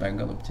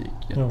bäggad optik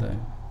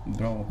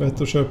jättebra.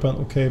 Bättre att köpa en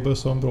okej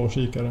bössa och en bra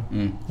kikare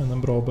än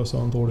en bra bössa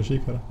och en dålig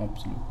kikare.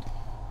 Absolut.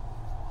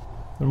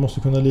 Du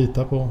måste kunna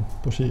lita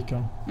på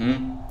kikaren.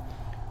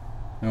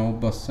 Ja, och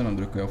bössorna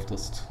brukar ju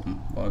oftast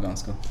vara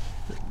ganska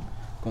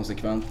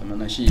konsekventa. Men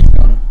när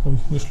kikaren... Oj,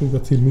 nu slog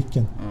jag till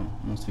micken.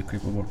 Ja, måste vi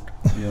klippa bort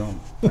och göra om.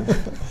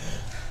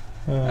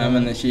 Nej,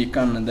 men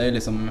kikaren, det är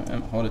liksom,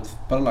 har ett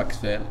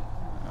parallaxfel.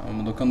 Ja,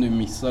 men då kan du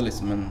missa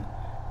liksom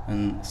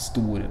en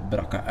stor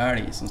bracka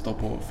älg som står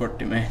på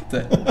 40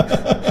 meter.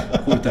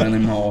 Skjuter den i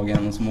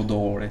magen och mår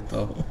dåligt.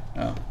 Och,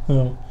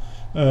 ja.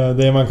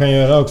 Det man kan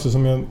göra också,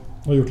 som jag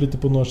har gjort lite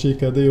på några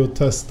kikare, det är ju att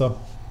testa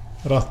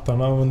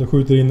rattarna. Om du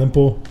skjuter in den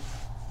på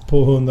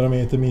 100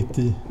 meter mitt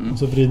i och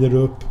så vrider du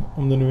upp,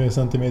 om det nu är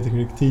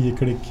centimeterklick, 10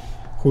 klick,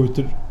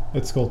 skjuter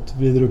ett skott,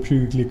 vrider upp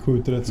 20 klick,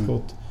 skjuter ett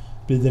skott,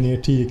 vrider ner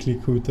 10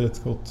 klick, skjuter ett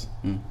skott,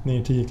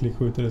 ner 10 klick,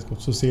 skjuter ett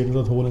skott, så ser du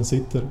att hålen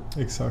sitter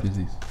exakt.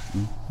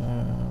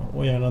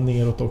 Och gärna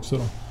neråt också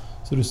då.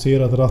 Så du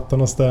ser att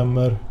rattarna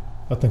stämmer,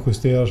 att den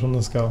justerar som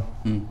den ska.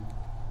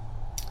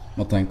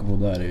 Man tänker på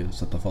där är ju att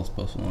sätta fast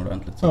bössan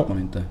ordentligt så att man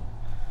inte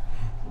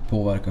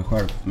påverkar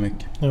själv för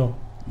mycket. Ja,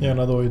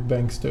 gärna då i ett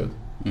bänkstöd.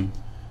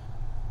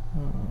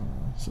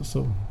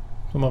 Så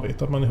man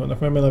vet att man är 100.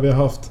 För jag menar, vi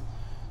har haft,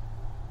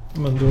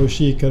 men du har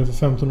kikare för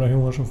 1500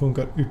 kronor som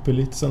funkar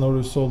ypperligt. Sen har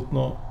du sålt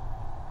något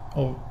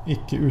av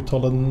icke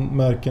uttalade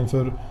märken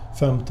för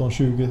 15,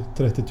 20,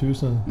 30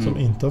 tusen som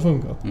inte har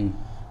funkat.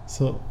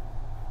 Så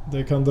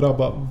det kan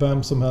drabba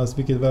vem som helst,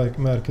 vilket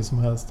märke som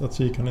helst, att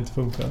kikaren inte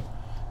funkar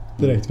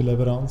direkt vid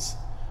leverans.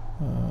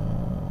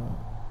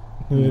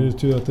 Nu är det ju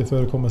tur att det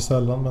förekommer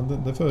sällan,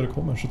 men det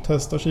förekommer. Så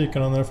testa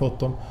kikarna när du fått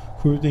dem.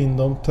 Skjut in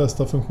dem,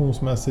 testa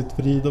funktionsmässigt.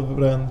 Vrid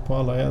och vänd på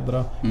alla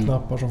jädra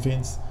knappar som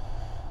finns.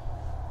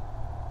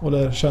 Och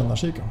lär känna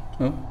kikaren.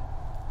 Ja.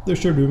 Det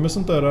kör du med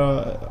sånt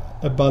där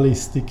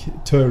ballistic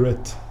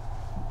turret.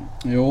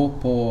 Jo,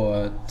 på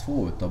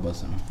 2 utav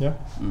bössorna. Ja.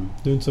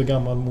 Du är inte så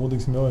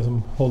gammalmodig som jag är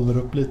som håller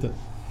upp lite.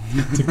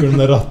 Tycker du de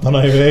där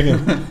rattarna är i vägen?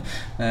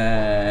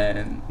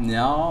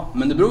 Ja,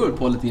 men det beror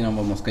på lite grann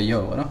vad man ska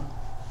göra.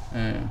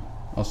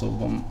 Alltså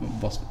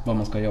vad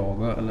man ska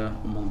jaga eller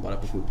om man bara är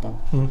på skjutband.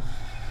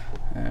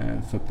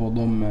 För på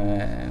de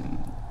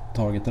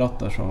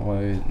targetrattar så har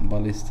jag ju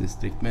ballistiskt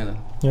striktmedel.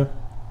 Ja.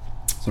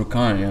 Så då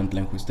kan jag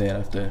egentligen justera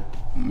efter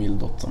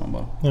mildotsarna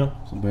bara. Ja.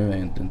 Så behöver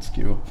jag inte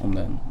skruva om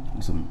det är en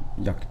liksom,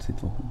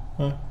 jaktsituation.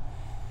 Nej.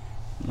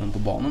 Men på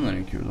banan är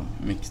det kul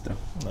att mixtra.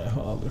 Nej,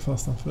 jag har aldrig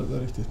fastnat för det där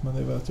riktigt, men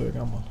det är väl att jag är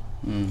gammal.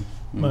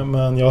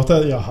 Men jag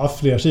har haft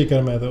fler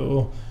kikare med det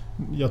och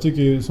jag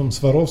tycker ju som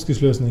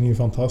Swarovskis lösning är ju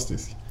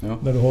fantastisk. Ja.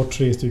 Där du har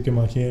 3 stycken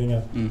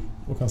markeringar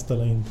och kan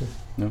ställa in på.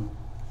 Ja.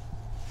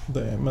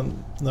 Men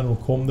när de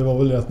kom, det var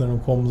väl rätt när de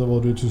kom så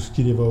var det att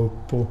skriva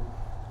upp och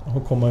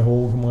komma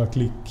ihåg hur många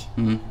klick.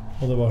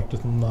 Och det var det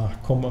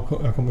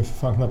jag kommer för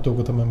fan knappt ihåg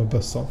att ta med mig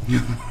bössan.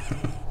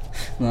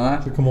 Nej.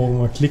 Så komma ihåg hur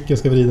många klick jag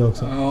ska vrida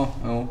också.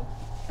 Ja.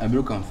 Jag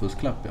brukar ha en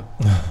fusklapp,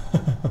 ja.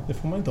 Det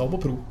får man inte ha på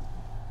prov.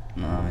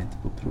 Nej, inte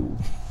på prov.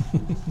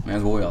 Men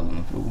jag går ju aldrig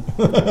med prov.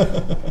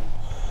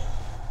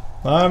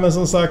 Nej, men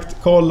som sagt,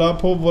 kolla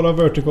på våra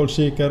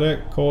vertical-kikare.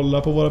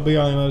 Kolla på våra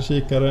begagnade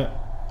kikare.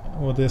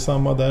 Och det är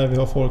samma där. Vi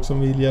har folk som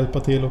vill hjälpa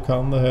till och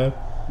kan det här.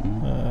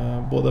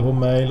 Både på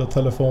mail och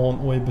telefon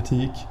och i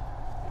butik.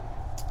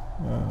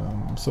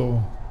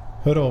 Så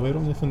hör av er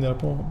om ni funderar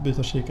på att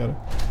byta kikare.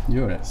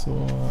 Gör det. Så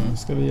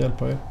ska vi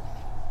hjälpa er.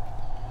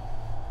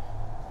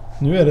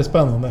 Nu är det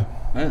spännande.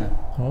 Är det?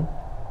 Ja.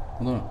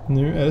 Vadå?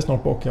 Nu är det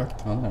snart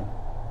bockjakt. Ja, det är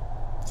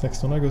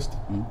 16 augusti.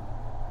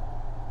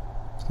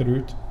 Ska du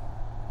ut?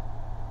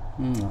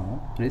 Ja,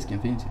 risken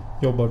finns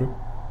ju. Jobbar du?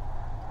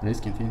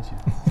 Risken finns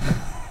ju.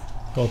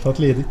 Jag har tagit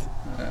ledigt.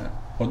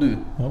 Har du?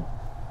 Ja.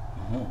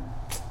 Jaha.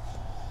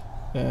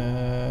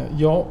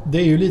 Ja, det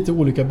är ju lite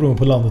olika beroende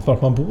på landet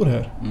vart man bor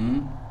här.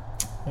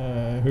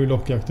 Hur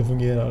lockjakten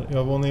fungerar.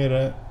 Jag var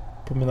nere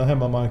på mina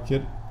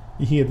hemmamarker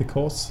i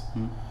Hedekas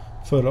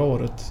förra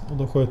året. Och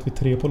då sköt vi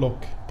 3 på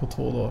lock på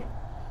 2 dagar.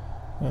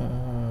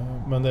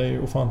 Men det är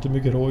ju ofantligt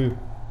mycket rådjur.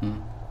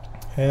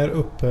 Här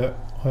uppe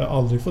har jag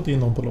aldrig fått in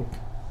någon på lock.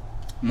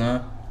 Nej.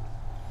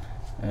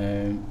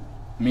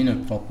 Min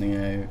uppfattning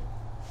är ju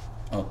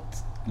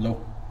att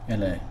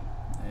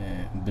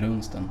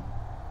brunsten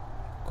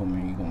kommer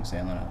igång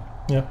senare.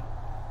 Ja.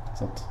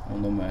 Så att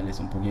om de är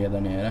liksom på G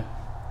där nere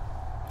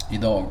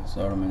idag så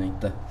är de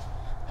inte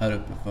här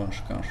uppe förrän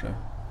kanske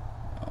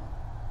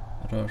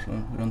rör sig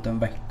runt en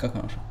vecka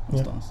kanske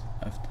någonstans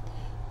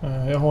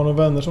efter. Jag har några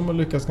vänner som har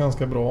lyckats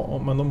ganska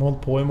bra, men de har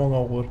hållit på i många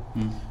år.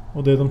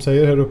 Och det de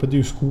säger här uppe, det är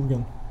ju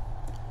skogen.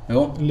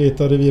 Ja.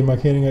 Leta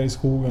revirmarkeringar i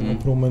skogen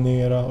och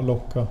promenera och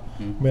locka.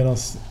 Medan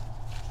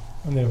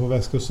nere på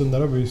västkusten där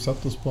har vi ju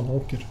satt oss på en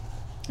åker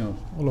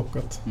och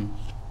lockat.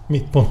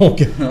 Mitt på en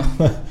åker.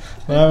 Ja.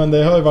 Nej, men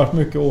det har ju varit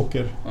mycket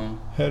åker.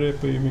 Här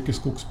uppe är ju mycket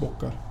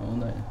skogsbockar. Ja,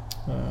 det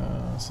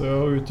är. Så jag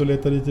har ut och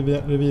letat lite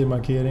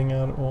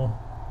revirmarkeringar och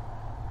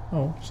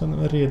känner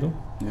mig redo.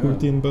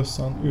 Skjut in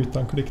bössan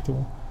utan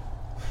klickton.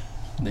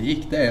 Det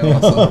gick det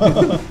alltså.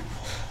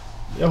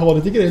 Jag har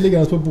lite grejer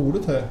liggande på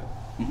bordet här.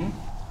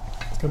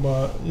 Jag ska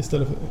bara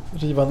istället för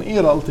att riva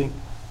ner allting.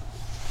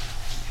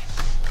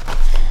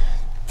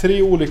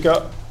 3 olika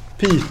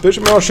piper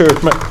som jag har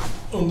kört med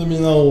under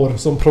mina år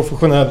som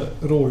professionell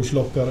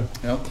rådjurslockare.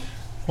 Ja.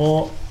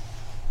 Och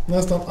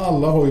nästan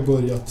alla har ju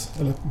börjat,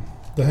 eller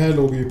det här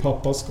låg ju i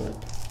pappas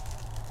skåp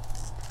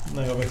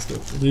när jag växte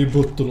upp. Det är ju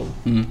Buttolon.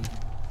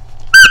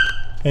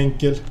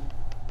 Enkel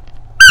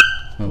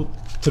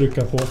att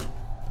trycka på.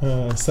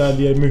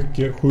 Säljer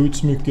mycket,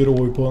 skjuts mycket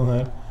rådjur på den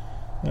här.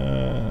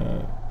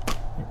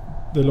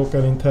 Det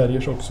lockar in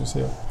terriers också, ser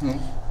jag.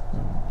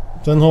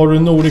 Sen har du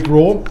Nordic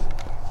Raw.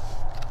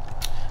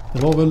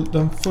 Det var väl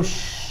den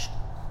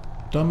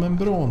första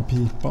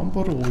membranpipan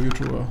på rådjur,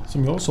 tror jag,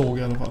 som jag såg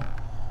i alla fall.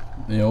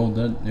 Jo,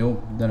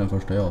 det är den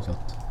första jag har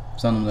sett.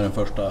 Sen om det är den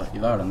första i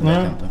världen, det vet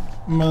jag inte.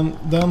 Men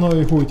den har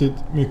ju skjutit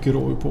mycket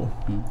rådjur på.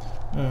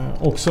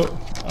 Också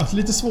att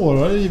lite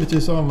svårare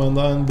givetvis att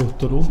använda en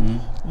Buttolon.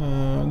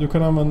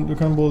 Du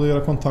kan både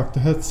göra kontakt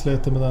och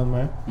hetsläte med den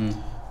med.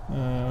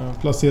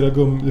 Placera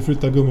du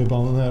flyttar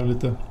gummibanden här och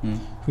lite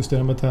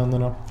justera med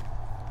tänderna.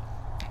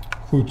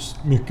 Skjuts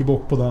mycket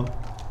bock på den.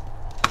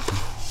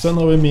 Sen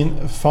har vi min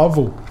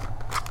Favo.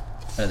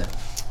 Är det?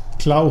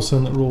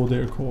 Klausen Raw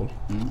Deer Call.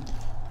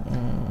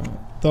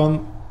 Den...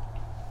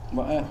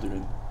 Vad äter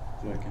du?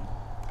 Fröken?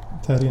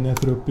 Terriern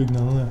äter upp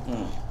byggnaden här.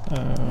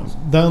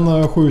 Den har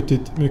jag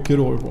skjutit mycket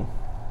rådjur på.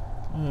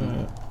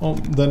 Om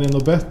den är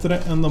nog bättre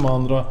än de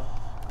andra,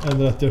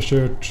 eller att jag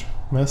kört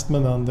mest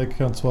med den, det kan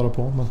jag inte svara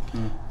på. Men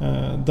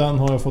den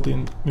har jag fått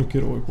in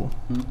mycket rådjur på.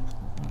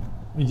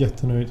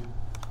 Jättenöjd.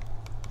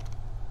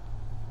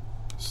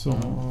 Så,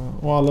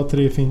 och alla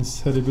 3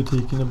 finns här i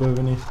butiken. Det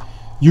behöver ni.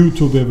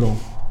 YouTube är bra.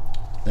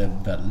 Det är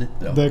väldigt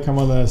bra. Där kan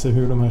man lära sig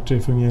hur de här 3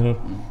 fungerar.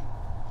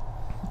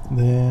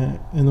 Det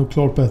är nog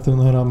klart bättre än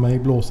att höra mig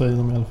blåsa i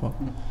dem i alla fall.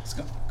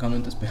 Kan du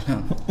inte spela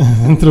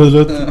en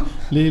trudelutt.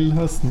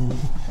 Lilla snid.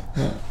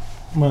 Ja.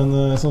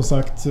 Men som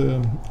sagt,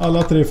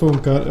 alla 3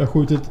 funkar. Jag har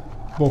skjutit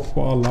bock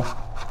på alla.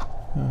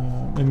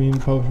 Men min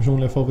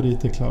personliga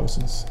favorit är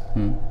Clausens.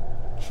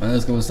 Men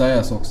det ska väl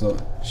sägas också.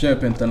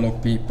 Köp inte en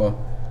lockpipa.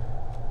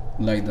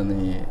 Lägg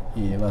den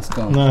i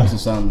väskan. Nej. Och så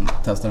sen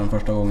testa den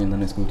första gången när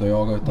ni ska ut och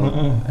jaga. Utan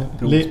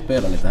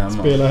provspela lite hemma.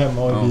 Spela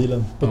hemma och i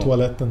bilen. På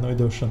toaletten och i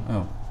duschen.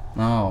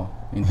 Ja.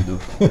 Inte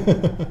duschen.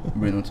 Det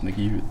blir nog inte så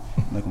mycket ljud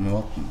när det kommer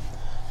vatten.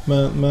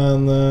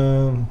 Men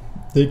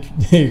det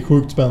är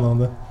sjukt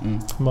spännande.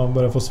 Man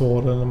börjar få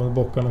svar när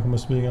bockarna kommer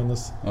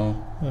smygandes.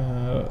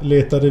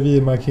 Leta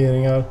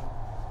revirmarkeringar.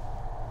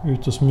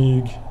 Ut och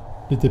smyg.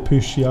 Lite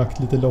pyschjakt,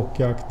 lite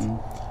lockjakt.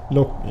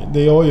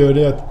 Det jag gör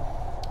det är att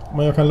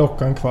jag kan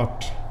locka en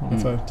kvart.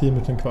 Ungefär 10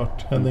 minuter, en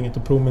kvart. Händer inget.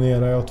 Och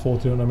promenerar jag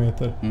 200-300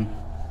 meter.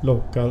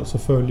 Lockar. Så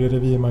följer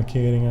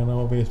revirmarkeringarna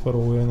och vet var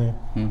rådjuren är.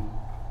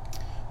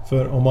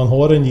 För om man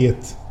har en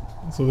get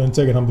så är det inte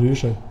säkert han bryr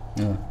sig.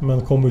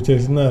 Men kommer du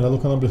tillräckligt nära då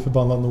kan han bli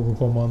förbannad nog att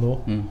komma ändå.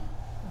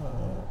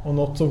 Och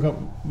något som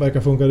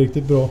verkar funka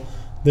riktigt bra,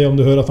 det är om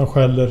du hör att han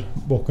skäller,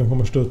 bocken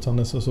kommer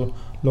studsandes och så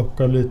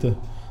lockar lite.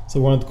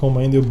 Så går han inte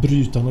komma in, det och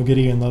bryta och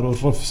grenar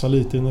och rufsa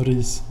lite i någon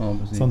ris.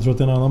 Så han tror att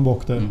det är en annan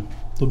bock där.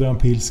 Då blir han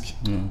pilsk.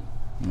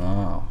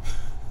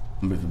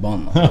 Han blir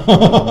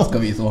förbannad. Ska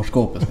visa var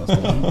skåpet ska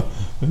stå.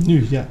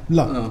 Nu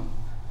jävlar.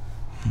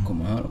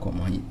 Komma här och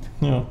komma hit.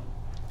 Ja.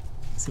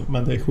 Så,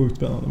 men det är sjukt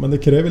spännande. Men det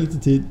kräver lite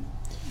tid.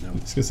 Vi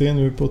ska se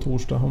nu på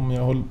torsdag om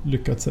jag har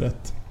lyckats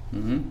rätt.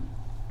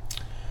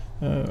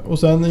 Och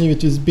sen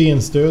givetvis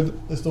benstöd.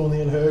 Det står en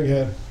hel hög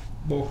här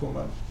bakom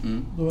mig.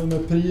 Då är det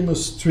med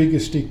Primus trigger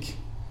stick.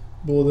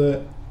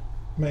 Både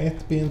med 1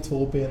 ben,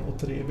 2 ben och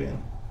 3 ben.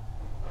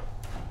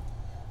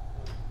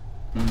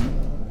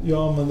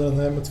 Jag använder den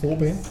här med 2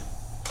 ben.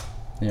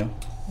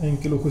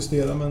 Enkel att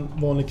justera med en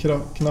vanlig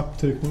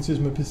knapptryckning. Ser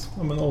ut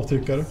som en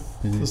avtryckare.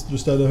 Så du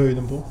ställer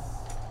höjden på.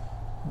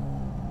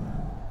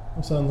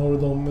 Och sen har du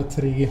de med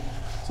 3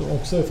 som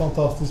också är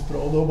fantastiskt bra.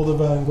 Du har både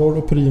Vanguard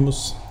och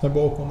Primus här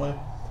bakom mig.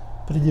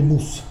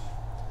 Primus.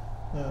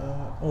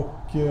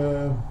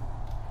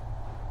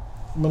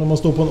 Men om man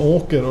står på en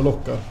åker och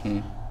lockar,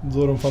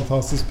 då är de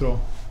fantastiskt bra.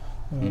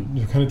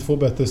 Du kan inte få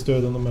bättre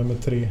stöd än de här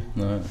med 3.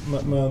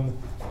 Men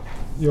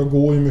jag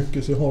går ju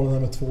mycket så jag har den här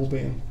med 2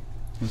 ben.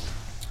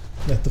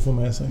 Lätt att få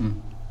med sig.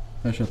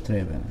 Jag har kört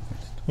 3 ben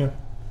faktiskt.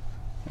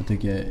 Jag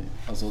tycker,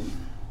 alltså,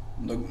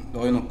 du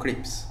har ju någon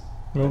clips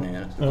där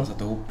nere, så du kan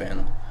sätta ihop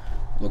benen.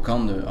 Då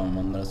kan du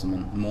använda det som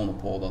en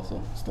monopod, alltså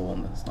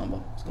stående snabba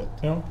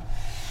skott.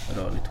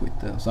 Rörligt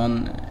skytte.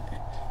 Sen,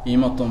 i och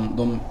med att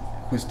de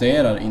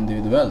justerar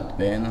individuellt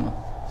benen,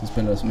 så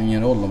spelar det som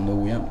ingen roll om det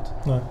är ojämnt.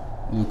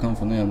 Och du kan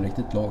få ner dem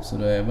riktigt lågt, så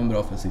det är även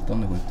bra för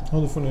sittande skytte. Ja,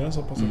 du får ner den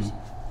så pass också.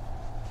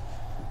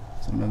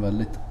 Så det är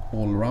väldigt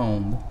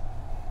allround.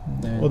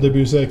 Och det blir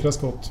ju säkra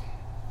skott.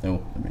 Jo,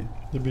 det blir.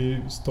 Det blir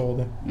ju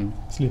stadigt.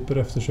 Slipper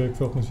eftersök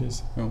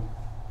förhoppningsvis.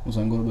 Och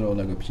sen går det bra att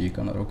lägga upp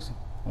kikarna där också.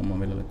 Om man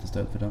vill ha lite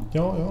stöd för den.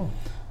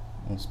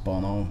 Och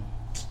spana av.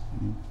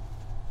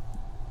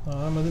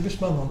 Nej, men det blir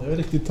spännande. Jag är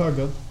riktigt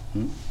taggad.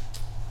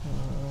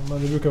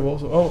 Men det brukar vara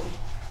så.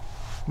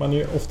 Man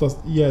är oftast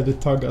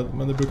jävligt taggad,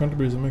 men det brukar inte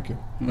bli så mycket.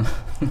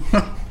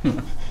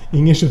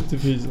 Ingen kött i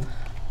frysen.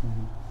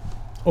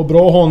 Och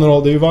bra att ha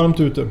några, det är ju varmt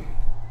ute.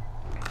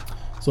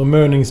 Så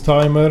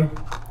mörningstimer.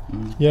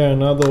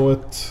 Gärna då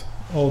ett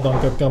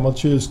avdankat gammalt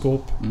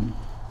kylskåp.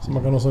 Så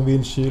man kan ha som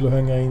vindkyl och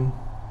hänga in.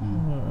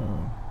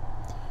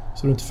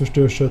 Så du inte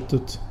förstör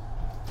köttet.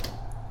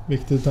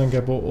 Viktigt att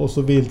tänka på. Och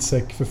så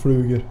viltsäck för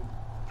flugor.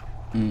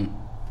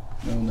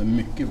 Ja, det är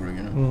mycket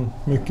flugor nu.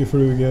 Mycket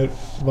flugor,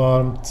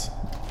 varmt.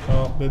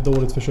 Ja, det är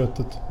dåligt för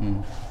köttet.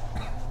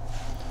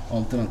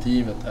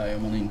 Alternativet är ju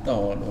om man inte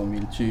har då en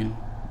viltkyl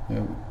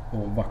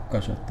och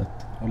vacka köttet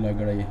och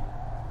lägga det i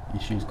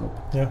kylskåp.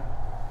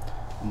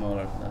 Och möra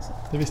det på det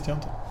sättet. Det visste jag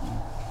inte.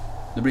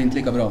 Det blir inte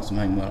lika bra som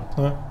hängmörat.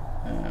 Men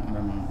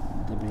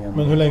det blir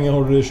Men hur länge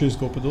har du det i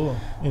kylskåpet då?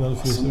 Innan du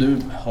fryser?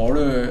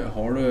 Alltså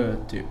har du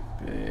typ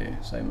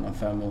säger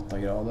man 5-8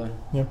 grader.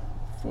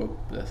 Få upp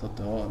det så att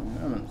du har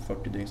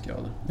 40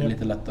 dygnsgrader. Det är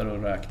lite lättare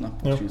att räkna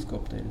på ett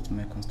kylskåp. Det är lite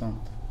mer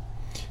konstant.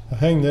 Jag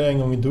hängde en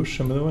gång i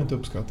duschen, men det var inte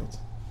uppskattat.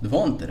 Det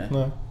var inte det?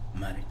 Nej.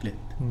 Märkligt.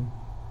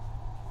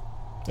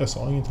 Jag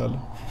sa inget heller.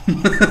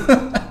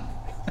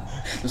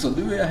 Du sa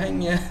jag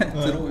hänger.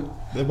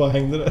 Det bara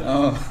hängde där.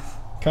 Ja.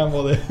 Kan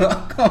vara det.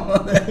 Kan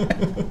vara det.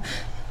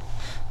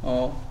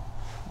 Ja.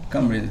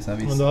 Kan bli så här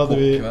viss. Men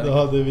då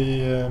hade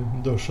vi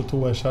dusch och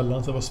toa i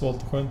källaren, så det var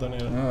svalt och skönt där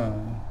nere.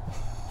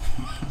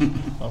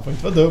 Man får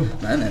inte vara dum.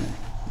 Nej.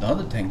 Det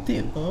hade du tänkt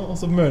till. Och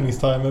så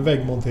mörningstimer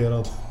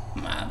väggmonterad.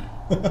 Men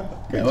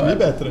det var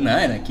bättre.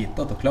 Nej, det är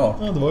kittat och klart.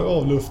 Det var ju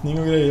avluftning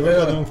och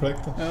grejer.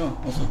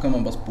 Och så kan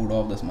man bara spola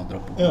av det som att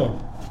droppa på.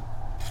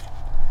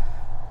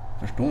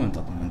 Förstår inte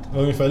att de inte... Det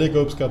är ungefär lika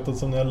uppskattat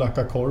som när jag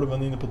lackar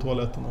kolven inne på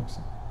toaletten också.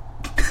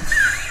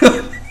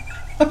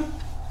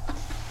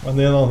 Men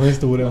det är en annan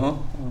historia. Ja.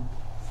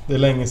 Det är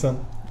länge sedan.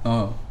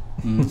 Ja.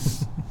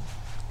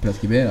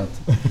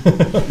 Preskriberat.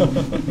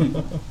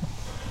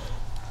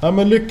 Ja,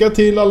 men lycka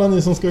till alla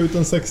ni som ska ut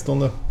den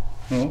 16. Ja,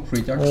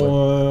 skitjakt.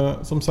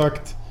 Och som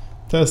sagt,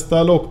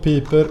 testa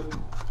lockpiper.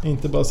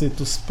 Inte bara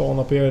sitta och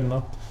spana på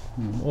gärderna.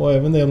 Och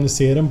även det om ni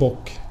ser en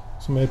bock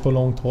som är på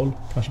långt håll,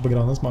 kanske på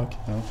grannens mark.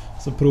 Ja.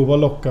 Så prova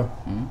locka.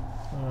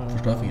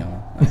 Förstör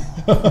fingrarna.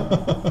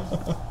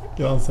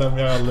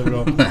 Grannsämja är aldrig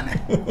bra.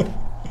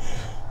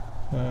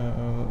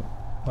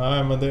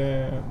 Nej, men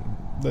det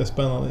är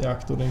spännande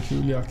jakt och det är en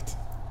kul jakt.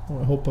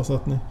 Och jag hoppas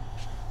att ni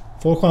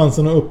får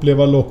chansen att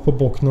uppleva lock på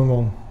bock någon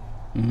gång.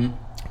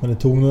 Men det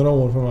tog några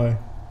år för mig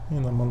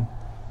innan man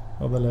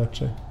hade lärt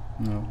sig.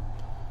 Ja,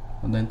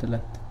 och det är inte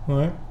lätt.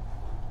 Nej.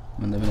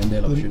 Men det är väl en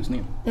del av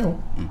förtjusningen. Ja,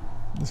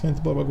 det ska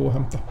inte bara gå och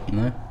hämta.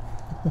 Nej.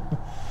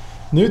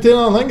 Nu till en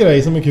annan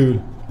grej som är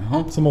kul.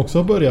 Jaha. Som också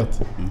har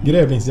börjat.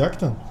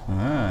 Grävlingsjakten. Ja.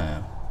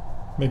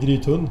 Med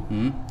grythund.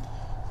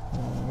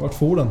 Vart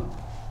får den?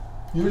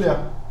 Julia.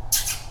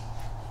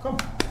 Kom.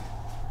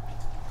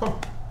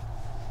 Hopp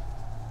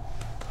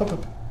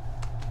upp.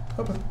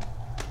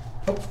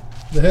 Hopp.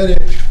 Det här är...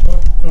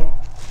 Ja,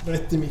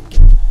 rätt i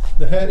micken.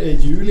 Det här är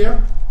Julia.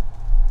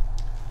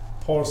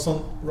 Parson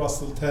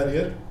Russell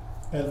Terrier.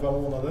 11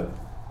 månader.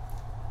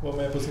 Var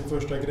med på sin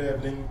första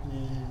grävling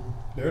i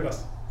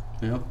lördags.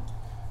 Ja.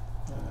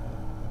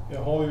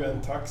 Jag har ju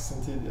en tax sen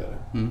tidigare.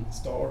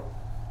 Star.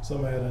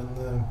 Som är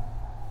en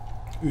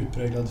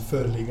utpräglad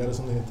förliggare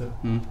som det heter.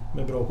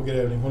 Med bra på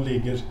grävling. Hon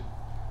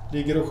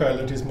ligger och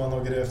skäller tills man har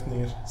grävt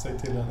ner sig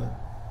till henne.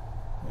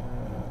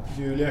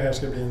 Julia här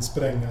ska bli en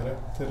sprängare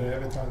till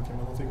räv i tanken.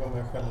 Men hon fick vara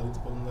med och skälla lite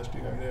på den där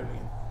stygga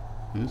grävlingen.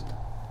 Just det.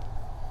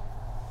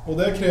 Och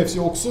där krävs ju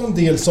också en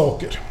del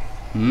saker.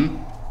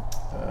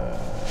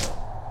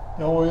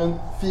 Jag har ju en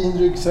fin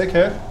ryggsäck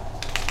här.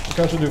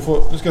 Kanske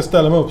du ska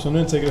ställa mig upp så nu är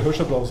inte säkert hörs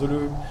så bra. Så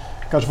du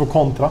kanske får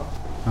kontra.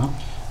 Ja.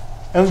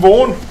 En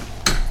Warn.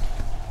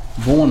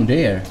 Warn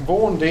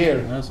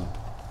Deer. Alltså.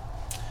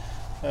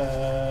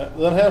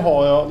 Den här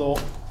har jag då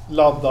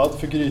laddad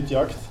för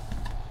grytjakt.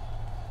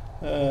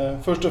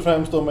 Först och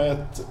främst då med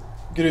ett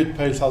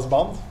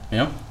grytpejlshalsband.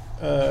 Ja.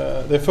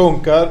 Det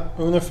funkar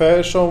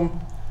ungefär som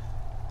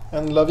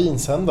en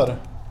lavinsändare.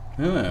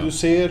 Ja. Du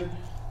ser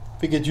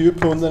vilket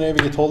djup hunden är,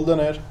 vilket håll den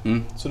är.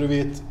 Så du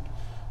vet,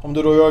 om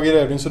du då gör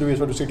grävning så du vet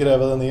var du ska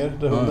gräva den ner,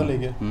 där hunden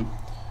ligger.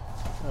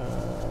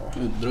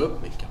 Dra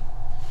upp micken.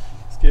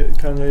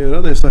 Kan jag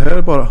göra det så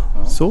här bara?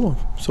 Ja.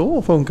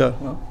 Så funkar.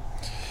 Ja.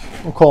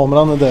 Och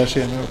kameran är där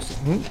ser ni också.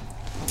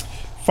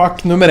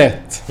 Fack nummer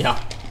 1. Ja.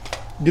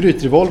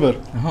 Grytrevolver.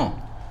 Jaha.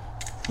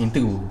 Inte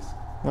godis.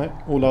 Nej,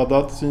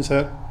 oladdad syns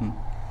här.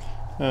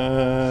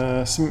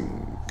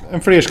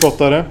 En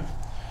flerskottare.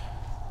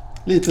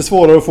 Lite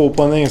svårare att få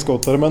på en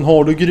enskottare, men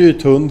har du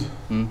grythund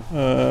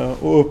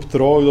och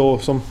uppdrag då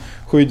som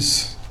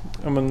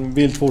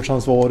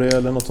viltvårdsansvarig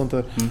eller något sånt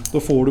där, då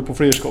får du på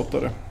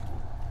flerskottare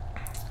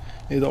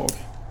idag.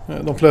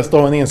 De flesta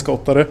har en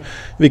enskottare,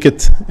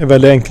 vilket är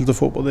väldigt enkelt att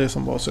få på, det är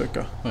som bara att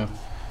söka.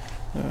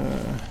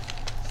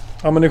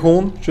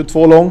 Ammunition,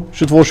 22 lång,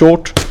 22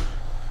 short.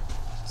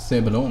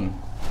 CB lång.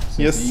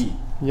 Yes,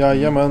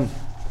 jajamän.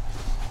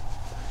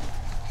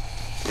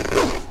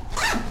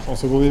 Och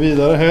så går vi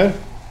vidare här.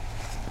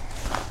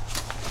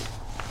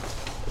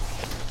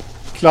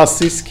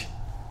 Klassisk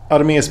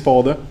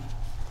arméspade.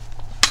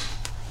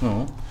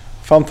 Ja.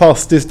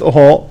 Fantastiskt att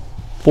ha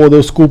både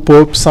att skopa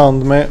upp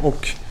sand med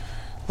och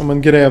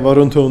gräva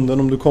runt hunden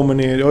om du kommer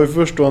ner. Jag har ju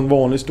först då en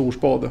vanlig stor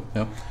spade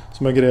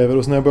som jag gräver,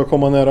 och så när jag börjar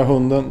komma nära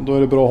hunden då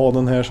är det bra att ha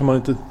den här så man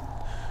inte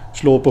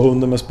slår på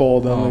hunden med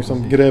spaden,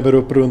 liksom gräver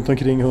upp runt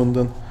omkring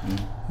hunden.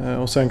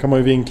 Och sen kan man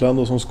ju vinkla den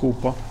då som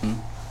skopa.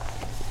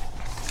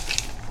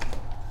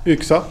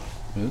 Yxa.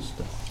 Just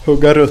det.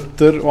 Hugga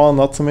rötter och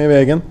annat som är i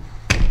vägen.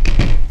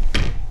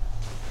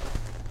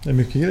 Det är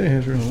mycket grejer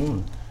här, tror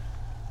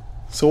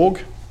jag.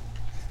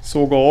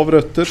 Såg av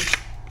rötter.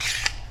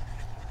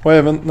 Och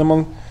även när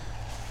man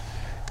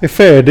är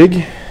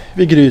färdig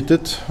vid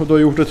grytet och du har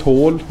gjort ett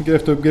hål,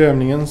 grävt upp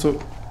grävningen, så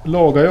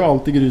lagar jag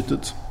allt i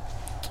grytet.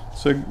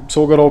 Så jag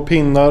sågar av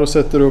pinnar och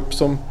sätter upp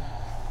som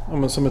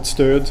ett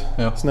stöd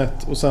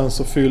snett, och sen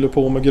så fyller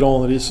på med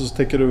granris och så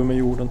täcker över med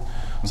jorden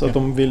så att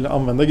de vill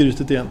använda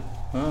grytet igen.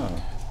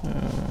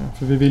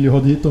 För vi vill ju ha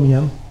dit dem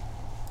igen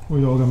och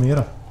jaga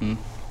mera.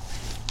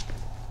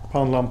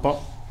 Pannlampa.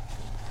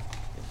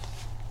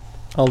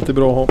 Alltid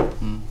bra att ha.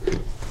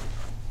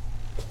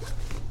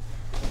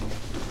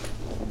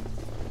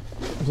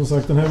 Och som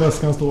sagt, den här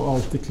väskan står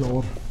alltid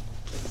klar.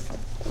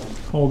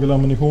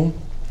 Hagelammunition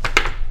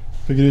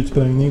för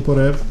grytsprängning på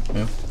räv.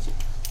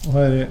 Och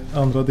här är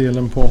andra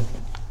delen på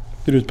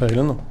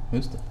grytpejlen då.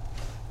 Just det.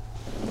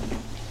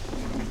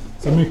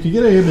 Så mycket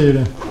grejer blir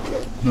det.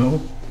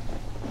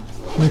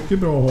 Mycket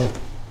bra att ha.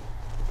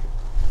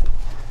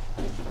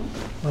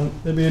 Men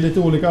det blir lite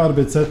olika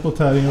arbetssätt på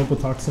terriern och på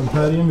taxen.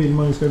 Terriern vill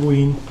man ju ska gå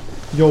in,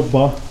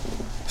 jobba,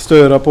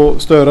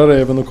 störa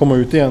räven och komma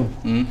ut igen.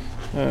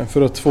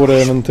 För att få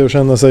räven till att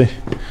känna sig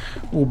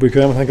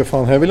obekväm och tänka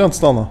fan, här vill jag inte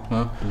stanna.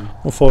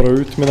 Och fara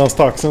ut, medan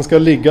taxen ska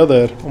ligga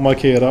där och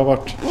markera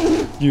vart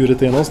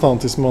djuret är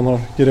någonstans tills man har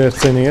grävt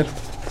sig ner.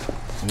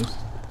 Just.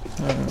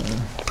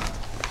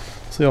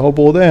 Så jag har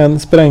både en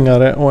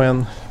sprängare och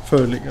en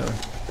förliggare.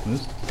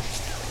 Just.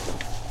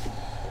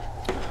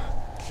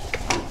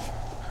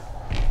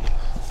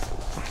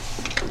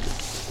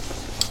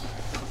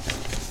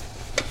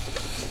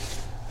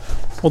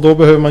 Och då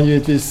behöver man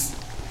givetvis,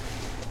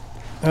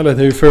 eller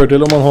det är ju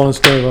fördel om man har en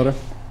stövare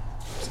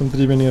som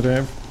driver ner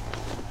räv.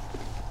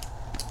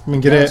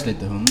 Men Det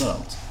lite hundar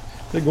alltså.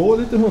 Det går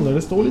lite hundar,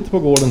 det står lite på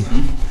gården.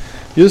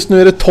 Just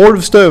nu är det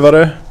 12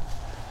 stövare.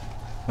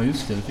 Ja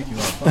just det fick ju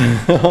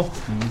vara.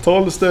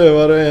 12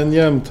 stövare, en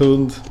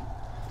jämthund,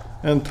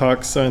 en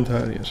tax och en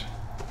terrier.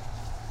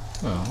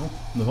 Ja,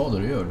 du har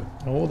det gör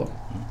du. Ja då,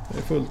 det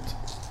är fullt.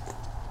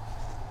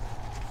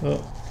 Ja.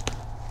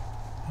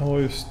 Jag har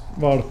ju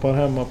valpar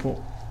hemma på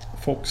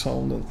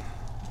Foxhounden.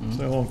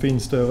 Så jag har en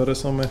finstövare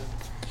som är...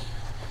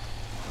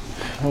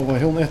 vad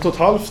är hon?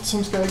 1,5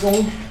 som ska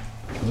igång.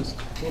 Just.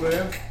 Och det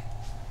är...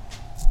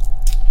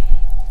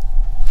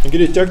 En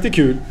grytjakt är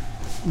kul.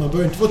 Man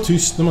behöver inte vara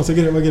tyst när man ska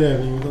gräva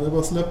grävning. Utan det är bara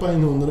att släppa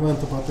in hunden och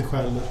vänta på att det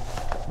skäller.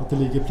 Att det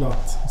ligger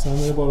platt. Sen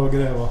är det bara att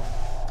gräva.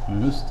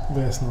 Just.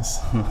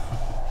 Väsnas.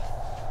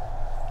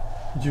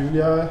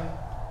 Julia,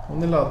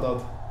 hon är laddad.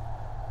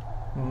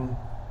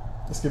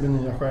 Det ska bli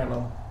nya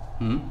stjärnan.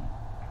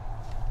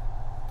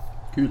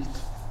 Kul.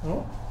 Ja.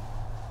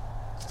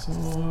 Så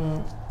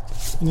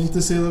är ni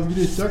intresserade av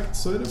grytjakt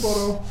så är det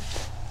bara att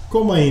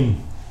komma in.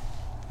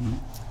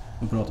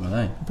 Och prata med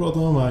dig. Prata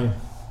med mig.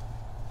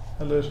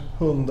 Eller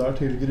hundar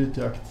till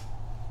grytjakt.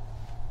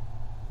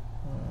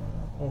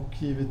 Och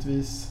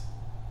givetvis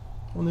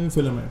om ni vill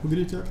följa med på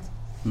grytjakt.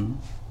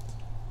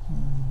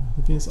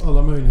 Det finns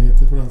alla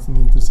möjligheter för den som är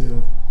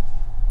intresserad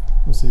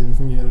och se hur det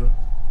fungerar.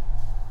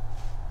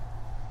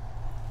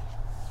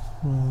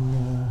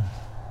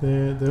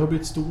 Men det har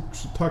blivit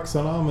stort.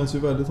 Taxarna används ju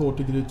väldigt hårt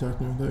i grytjakt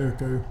nu. Det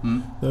ökar ju.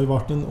 Det har ju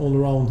varit en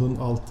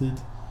allround-hund alltid.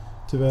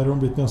 Tyvärr har de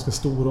blivit ganska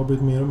stora och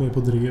blivit mer och mer på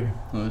drev.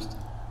 Ja, just.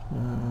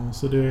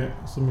 Så det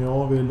som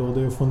jag vill då,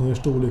 det är att få ner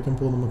storleken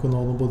på dem och kunna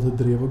ha dem både till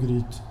drev och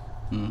gryt.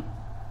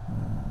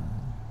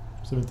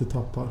 Så vi inte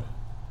tappar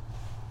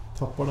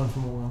den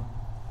förmågan.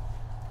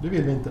 Det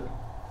vill vi inte.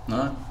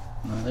 Nej,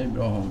 det är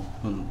bra att ha en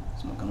hund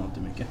som man kan ha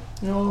till mycket.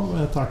 Ja,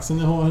 med taxen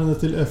jag har henne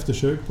till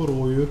eftersök på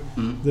rådjur.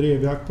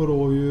 Drevjakt på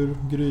rådjur,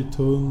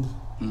 grythund.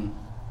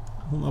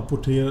 Hon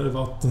apporterar i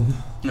vatten.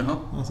 Jaha,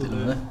 alltså till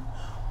och med.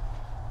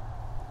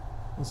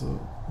 Alltså,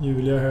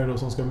 Julia här då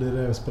som ska bli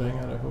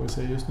rävsprängare. Får vi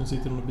se, just nu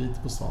sitter hon och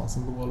biter på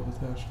svansen på golvet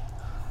här.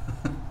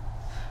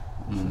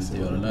 Om man inte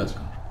gör det läs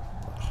kanske.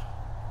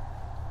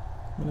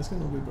 Men det ska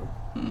nog bli bra.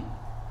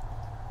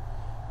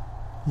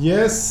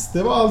 Yes,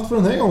 det var allt för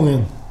den här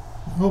gången.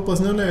 Jag hoppas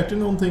ni har lärt er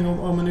någonting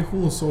om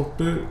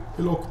ammunitionssorter,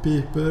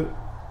 lockpiper,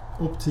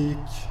 optik,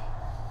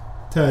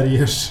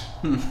 terriers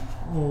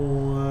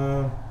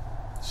och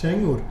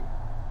kängor.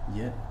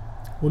 Yeah.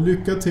 Och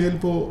lycka till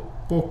på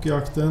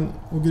bockjakten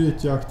och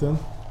grytjakten.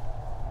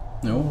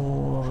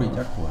 Jo,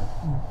 skitjakt på er.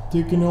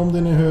 Tycker ni om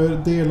det ni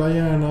hör, dela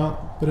gärna,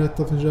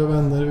 berätta för era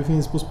vänner. Vi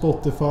finns på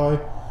Spotify,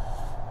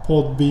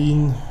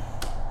 Podbean,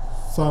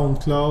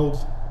 Soundcloud.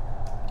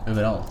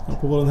 Överallt. Ja,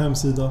 på vår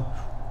hemsida.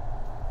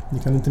 Ni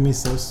kan inte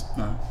missa oss.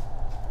 Nej.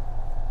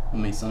 Och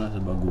missa det så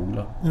bara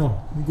googla. Ja,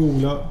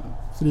 googla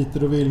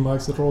Fritid och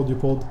Vildmarks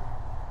radiopodd.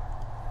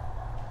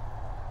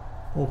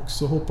 Och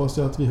så hoppas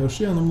jag att vi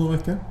hörs igen om några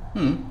veckor.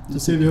 Så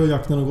ser vi hur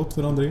jakten har gått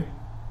för André.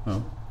 Ja,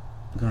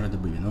 det kanske inte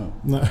blir något.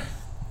 Nej.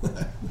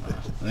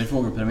 Men ni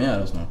får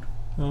premiär snart.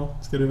 Ja,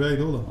 ska du iväg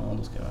då? Ja,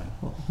 då ska jag iväg.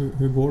 Ja,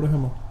 hur går det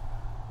hemma?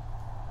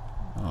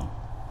 Ja.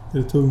 Är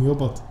det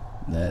tungjobbat?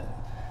 Nej.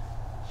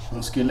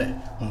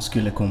 Hon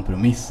skulle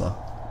kompromissa.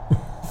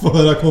 Få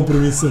höra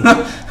kompromissen.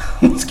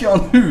 Hon ska ha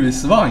en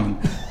husvagn.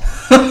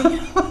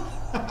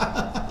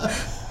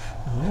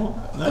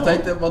 Jag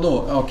tänkte,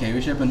 vadå? Okej,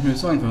 vi köper en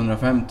husvagn för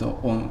 150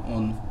 och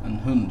en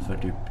hund för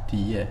typ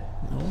 10. Ja,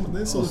 men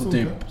det är så och det så funkar.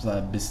 typ så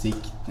här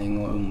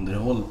bestickning och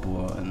underhåll på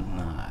en...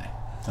 Nej.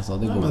 Alltså,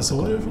 det går men inte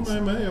så att är det för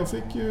kompromissa. mig med. Jag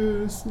fick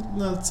ju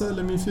snällt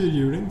sälja min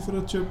fyrhjuling för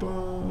att köpa...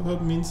 För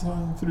att min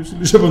fru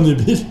skulle köpa en ny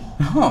bil.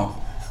 Jaha.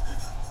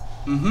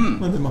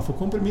 Men det, man får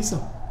kompromissa.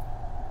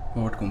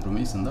 Vad vart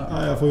kompromissen där?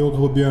 Ja, jag får ju åka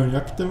på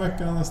björnjakt en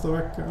vecka nästa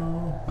vecka.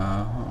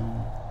 Aha.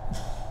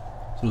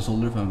 Så då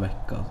sålde du för en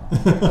vecka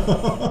alltså.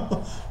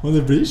 Men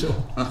det blir så.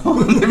 Ja,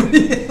 det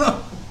blir så.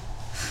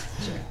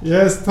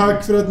 Yes,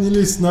 tack för att ni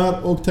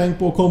lyssnar och tänk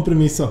på att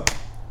kompromissa.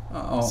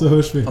 Ja, så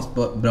hörs vi. Fast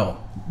bra.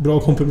 Bra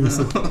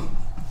kompromisser.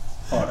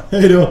 Ha det.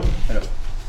 Hej då. Hej då.